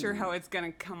I'm not sure how it's going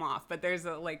to come off, but there's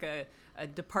a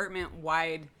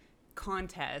department-wide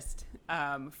contest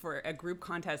for a group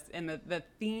contest. And the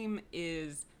theme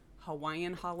is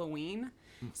Hawaiian Halloween.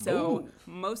 So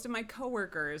most of my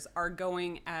coworkers are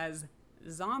going as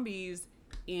zombies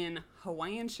in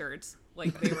Hawaiian shirts,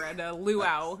 like they were at a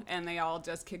luau and they all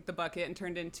just kicked the bucket and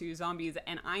turned into zombies,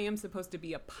 and I am supposed to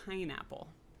be a pineapple.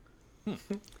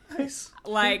 Nice.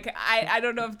 Like I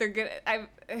don't know if they're good.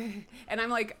 And I'm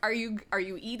like, are you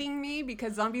eating me,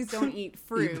 because zombies don't eat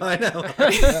fruit. I know.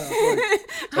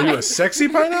 Are you a sexy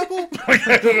pineapple?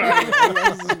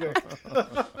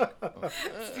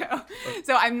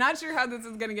 So I'm not sure how this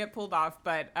is gonna get pulled off,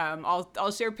 but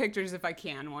I'll share pictures if I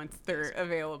can once they're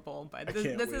available. But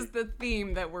can't this is wait. the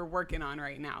theme that we're working on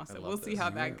right now, so we'll see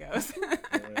how that goes.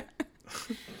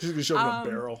 She's gonna show me a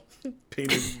barrel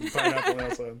painted pineapple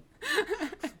outside.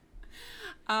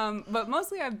 But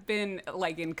mostly I've been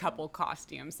like in couple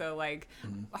costumes. So like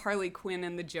Harley Quinn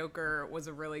and the Joker was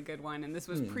a really good one, and this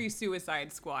was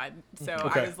pre-Suicide Squad. So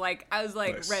Okay. I was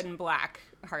like Nice. red and black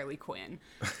Harley Quinn,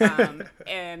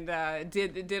 and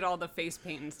did all the face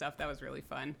paint and stuff. That was really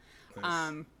fun.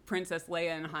 Nice. Princess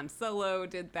Leia and Han Solo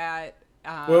did that.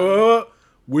 Whoa.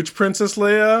 Which Princess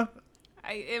Leia?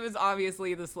 It was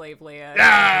obviously the slave Leia.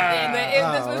 Ah!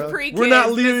 This was pre-kids. We're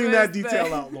not leaving that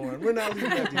detail out, Lauren. We're not leaving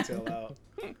that detail out.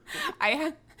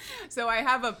 I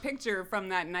have a picture from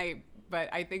that night, but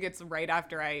I think it's right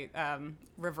after I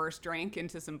reverse drank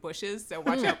into some bushes. So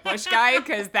watch out, bush guy,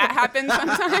 because that happens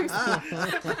sometimes.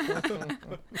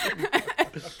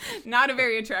 Not a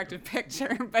very attractive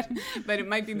picture, but it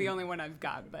might be the only one I've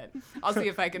got. But I'll see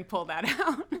if I can pull that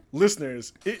out.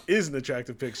 Listeners, it is an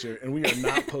attractive picture, and we are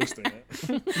not posting it.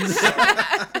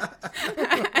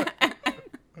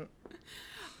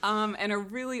 And a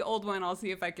really old one, I'll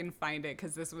see if I can find it,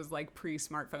 because this was like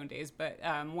pre-smartphone days, but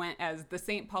went as the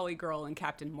St. Pauli girl in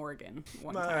Captain Morgan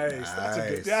one time. Nice. That's a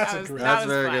good. That was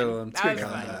very fun. good one. That was Take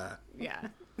on fun. that. Yeah.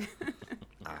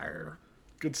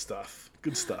 Good stuff.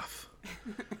 Good stuff.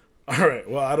 All right.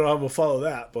 Well, I don't know how to follow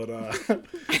that, but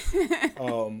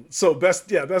so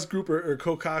best group or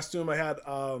co-costume I had.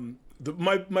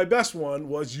 My best one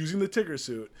was using the Tigger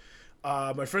suit.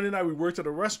 My friend and I, we worked at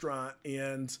a restaurant,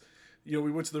 and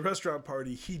we went to the restaurant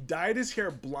party. He dyed his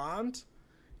hair blonde,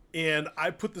 and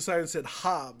I put the sign that said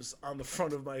Hobbs on the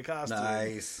front of my costume.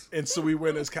 Nice. And so we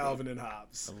went as Calvin and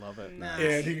Hobbs. I love it. Nice.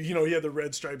 And he had the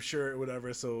red striped shirt or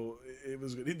whatever, so it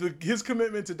was good. His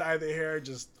commitment to dye the hair,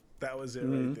 that was it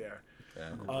right there.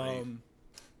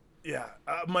 Yeah,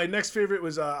 My next favorite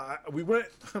was my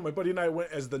buddy and I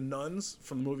went as the nuns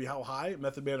from the movie How High,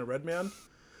 Method Man and Red Man.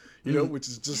 Which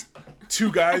is just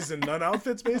two guys in nun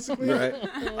outfits, basically. right.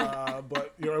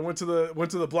 But I went to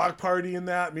the block party in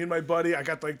that. Me and my buddy, I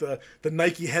got like the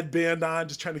Nike headband on,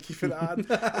 just trying to keep it on.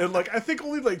 And I think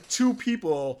only like two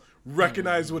people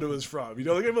recognized what it was from.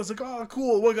 Everyone's like, "Oh,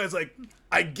 cool." One guy's like,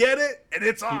 "I get it, and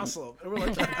it's awesome." And we're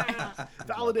like,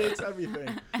 validates everything.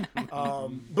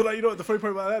 But the funny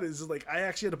part about that is I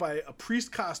actually had to buy a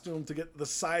priest costume to get the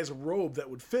size robe that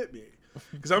would fit me,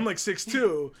 because I'm like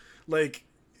 6'2".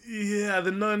 Yeah,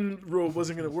 the nun robe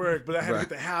wasn't going to work, but I had to get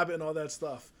the habit and all that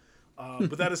stuff.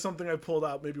 But that is something I pulled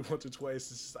out maybe once or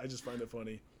twice. I just find it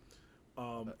funny.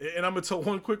 And I'm going to tell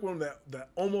one quick one that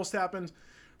almost happened.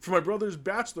 For my brother's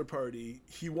bachelor party,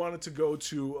 he wanted to go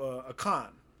to a con.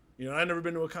 I'd never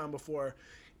been to a con before.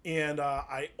 And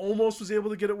I almost was able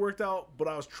to get it worked out, but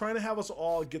I was trying to have us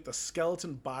all get the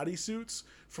skeleton bodysuits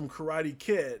from Karate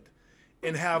Kid,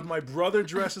 and have my brother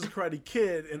dress as a Karate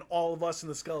Kid and all of us in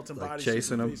the skeleton bodysuit.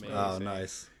 Chasing them. Oh,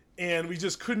 nice. And we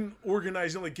just couldn't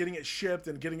organize, getting it shipped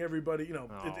and getting everybody,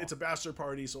 it's a bachelor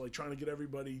party, so trying to get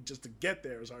everybody just to get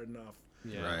there is hard enough.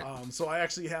 Yeah. Right. So I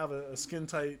actually have a skin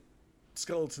tight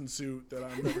skeleton suit that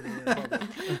I'm never going to wear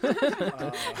in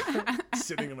public,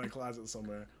 sitting in my closet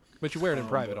somewhere. But you wear it in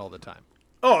private all the time.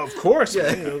 Oh, of course.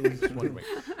 Yeah.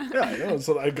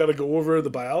 So I got to go over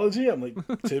the biology. I'm like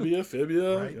tibia,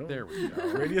 fibia, Right, there we go.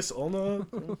 radius, ulna.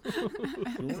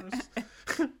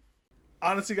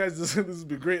 Honestly, guys, this has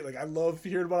been great. I love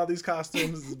hearing about all these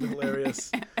costumes. This has been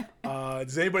hilarious.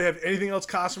 Does anybody have anything else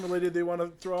costume related they want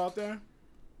to throw out there?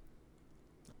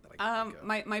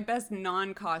 My best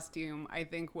non-costume, I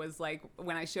think, was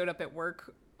when I showed up at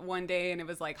work one day, and it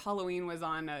was Halloween was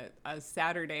on a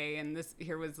Saturday, and this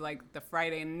here was the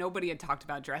Friday, and nobody had talked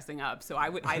about dressing up, so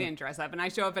I didn't dress up, and I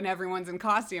show up and everyone's in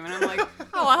costume, and I'm like,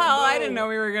 oh hell, I didn't know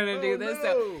we were gonna do this.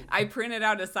 So I printed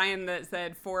out a sign that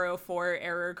said 404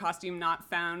 error, costume not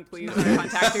found, please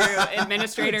contact your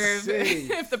administrator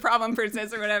if the problem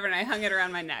persists or whatever, and I hung it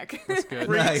around my neck. That's good.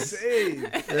 Great Nice. save.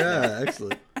 Yeah,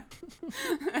 excellent.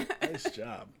 Nice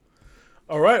job.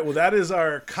 All right, well, that is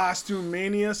our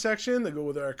Costume-Mania section. They go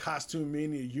with our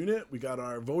Costume-Mania unit. We got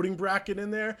our voting bracket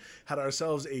in there. Had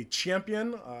ourselves a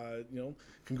champion.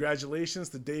 Congratulations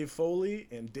to Dave Foley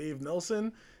and Dave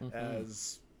Nelson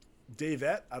as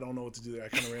Davette. I don't know what to do there. I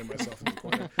kind of ran myself in the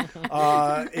corner.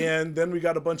 And then we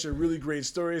got a bunch of really great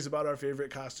stories about our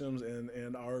favorite costumes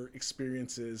and our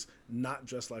experiences not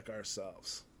dressed like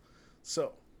ourselves.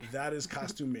 So that is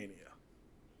Costume-Mania.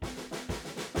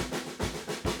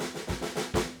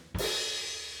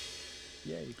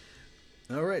 Yay.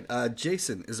 All right,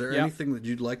 Jason, is there anything that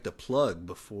you'd like to plug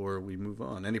before we move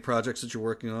on? Any projects that you're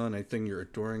working on? Anything your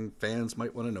adoring fans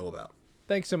might want to know about?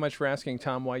 Thanks so much for asking,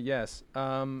 Tom. Why, yes.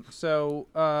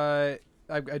 I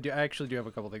actually do have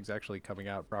a couple things properly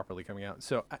coming out.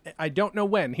 So I don't know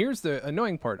when. Here's the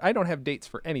annoying part. I don't have dates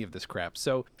for any of this crap.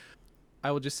 So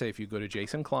I will just say, if you go to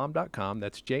jasonklamm.com,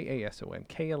 that's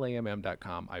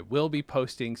JASONKLAMM.com, I will be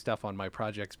posting stuff on my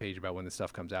projects page about when the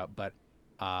stuff comes out. But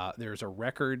there's a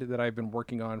record that I've been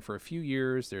working on for a few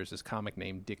years. There's this comic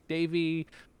named Dick Davey.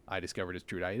 I discovered his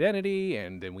true identity,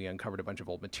 and then we uncovered a bunch of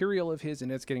old material of his,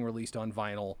 and it's getting released on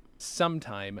vinyl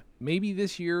sometime, maybe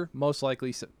this year, most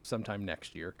likely sometime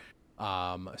next year.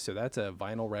 So that's a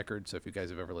vinyl record. So if you guys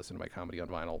have ever listened to my Comedy on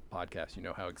Vinyl podcast, you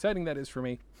know how exciting that is for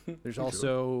me. There's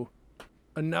also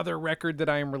another record that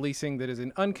I am releasing that is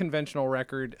an unconventional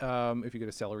record. If you go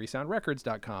to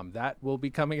celerysoundrecords.com, that will be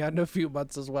coming out in a few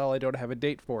months as well. I don't have a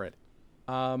date for it.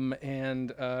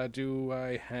 Do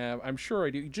I have, I'm sure I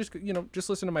do. Just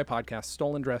listen to my podcast.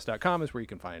 Stolendress.com is where you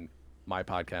can find my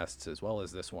podcasts as well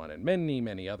as this one and many,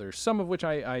 many others, some of which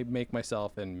I make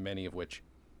myself and many of which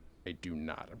I do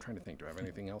not. I'm trying to think, do I have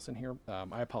anything else in here?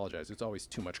 I apologize. It's always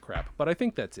too much crap, but I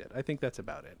think that's it. I think that's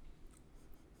about it.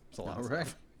 It's a lot of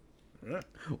stuff. Right.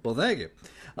 Well, thank you.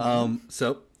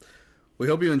 So we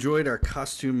hope you enjoyed our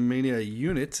Costume-Mania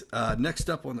unit. Next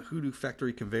up on the Hoodoo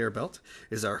Factory conveyor belt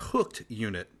is our Hooked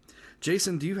unit.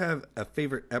 Jason, do you have a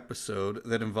favorite episode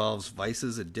that involves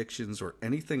vices, addictions, or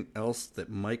anything else that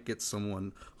might get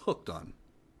someone hooked on?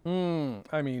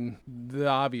 I mean, the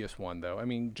obvious one, though. I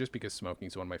mean, just because smoking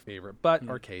is one of my favorite, but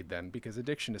arcade then, because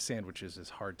addiction to sandwiches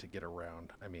is hard to get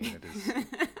around. I mean, it is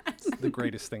it's the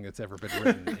greatest thing that's ever been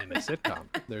written in a sitcom.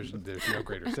 There's no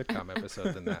greater sitcom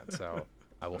episode than that, so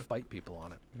I will fight people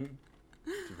on it.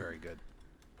 It's very good.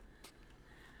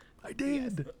 I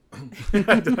did.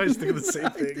 I was thinking the same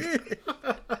thing.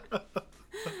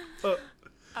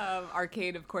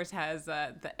 Arcade, of course, has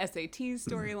the SAT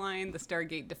storyline, the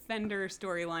Stargate Defender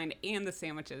storyline, and the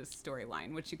Sandwiches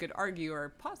storyline, which you could argue are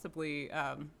possibly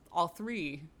all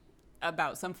three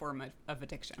about some form of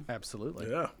addiction. Absolutely.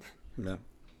 Yeah.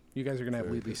 You guys are going to have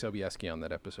Lily Sobieski on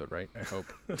that episode, right? I hope.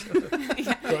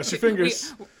 Cross your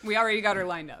fingers. We already got her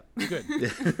lined up. Good.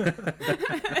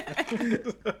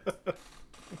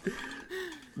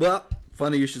 Well,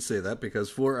 funny you should say that, because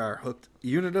for our Hooked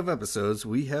unit of episodes,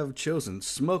 we have chosen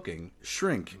Smoking,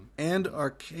 Shrink, and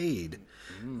Arcade.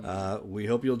 We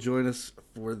hope you'll join us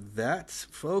for that,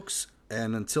 folks.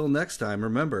 And until next time,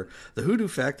 remember, the Hoodoo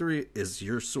Factory is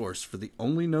your source for the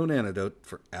only known antidote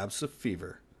for abscess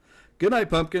fever. Good night,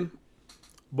 Pumpkin.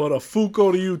 But a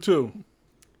Fuko to you, too.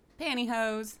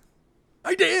 Pantyhose.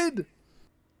 I did!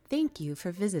 Thank you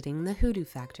for visiting the Hoodoo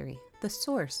Factory, the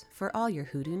source for all your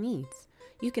hoodoo needs.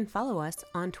 You can follow us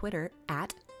on Twitter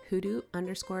at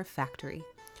hoodoo_factory.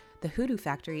 The Hoodoo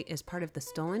Factory is part of the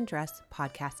Stolen Dress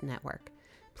Podcast Network.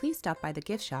 Please stop by the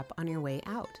gift shop on your way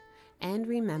out. And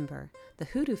remember, the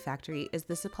Hoodoo Factory is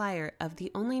the supplier of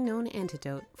the only known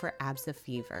antidote for abscess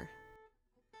fever.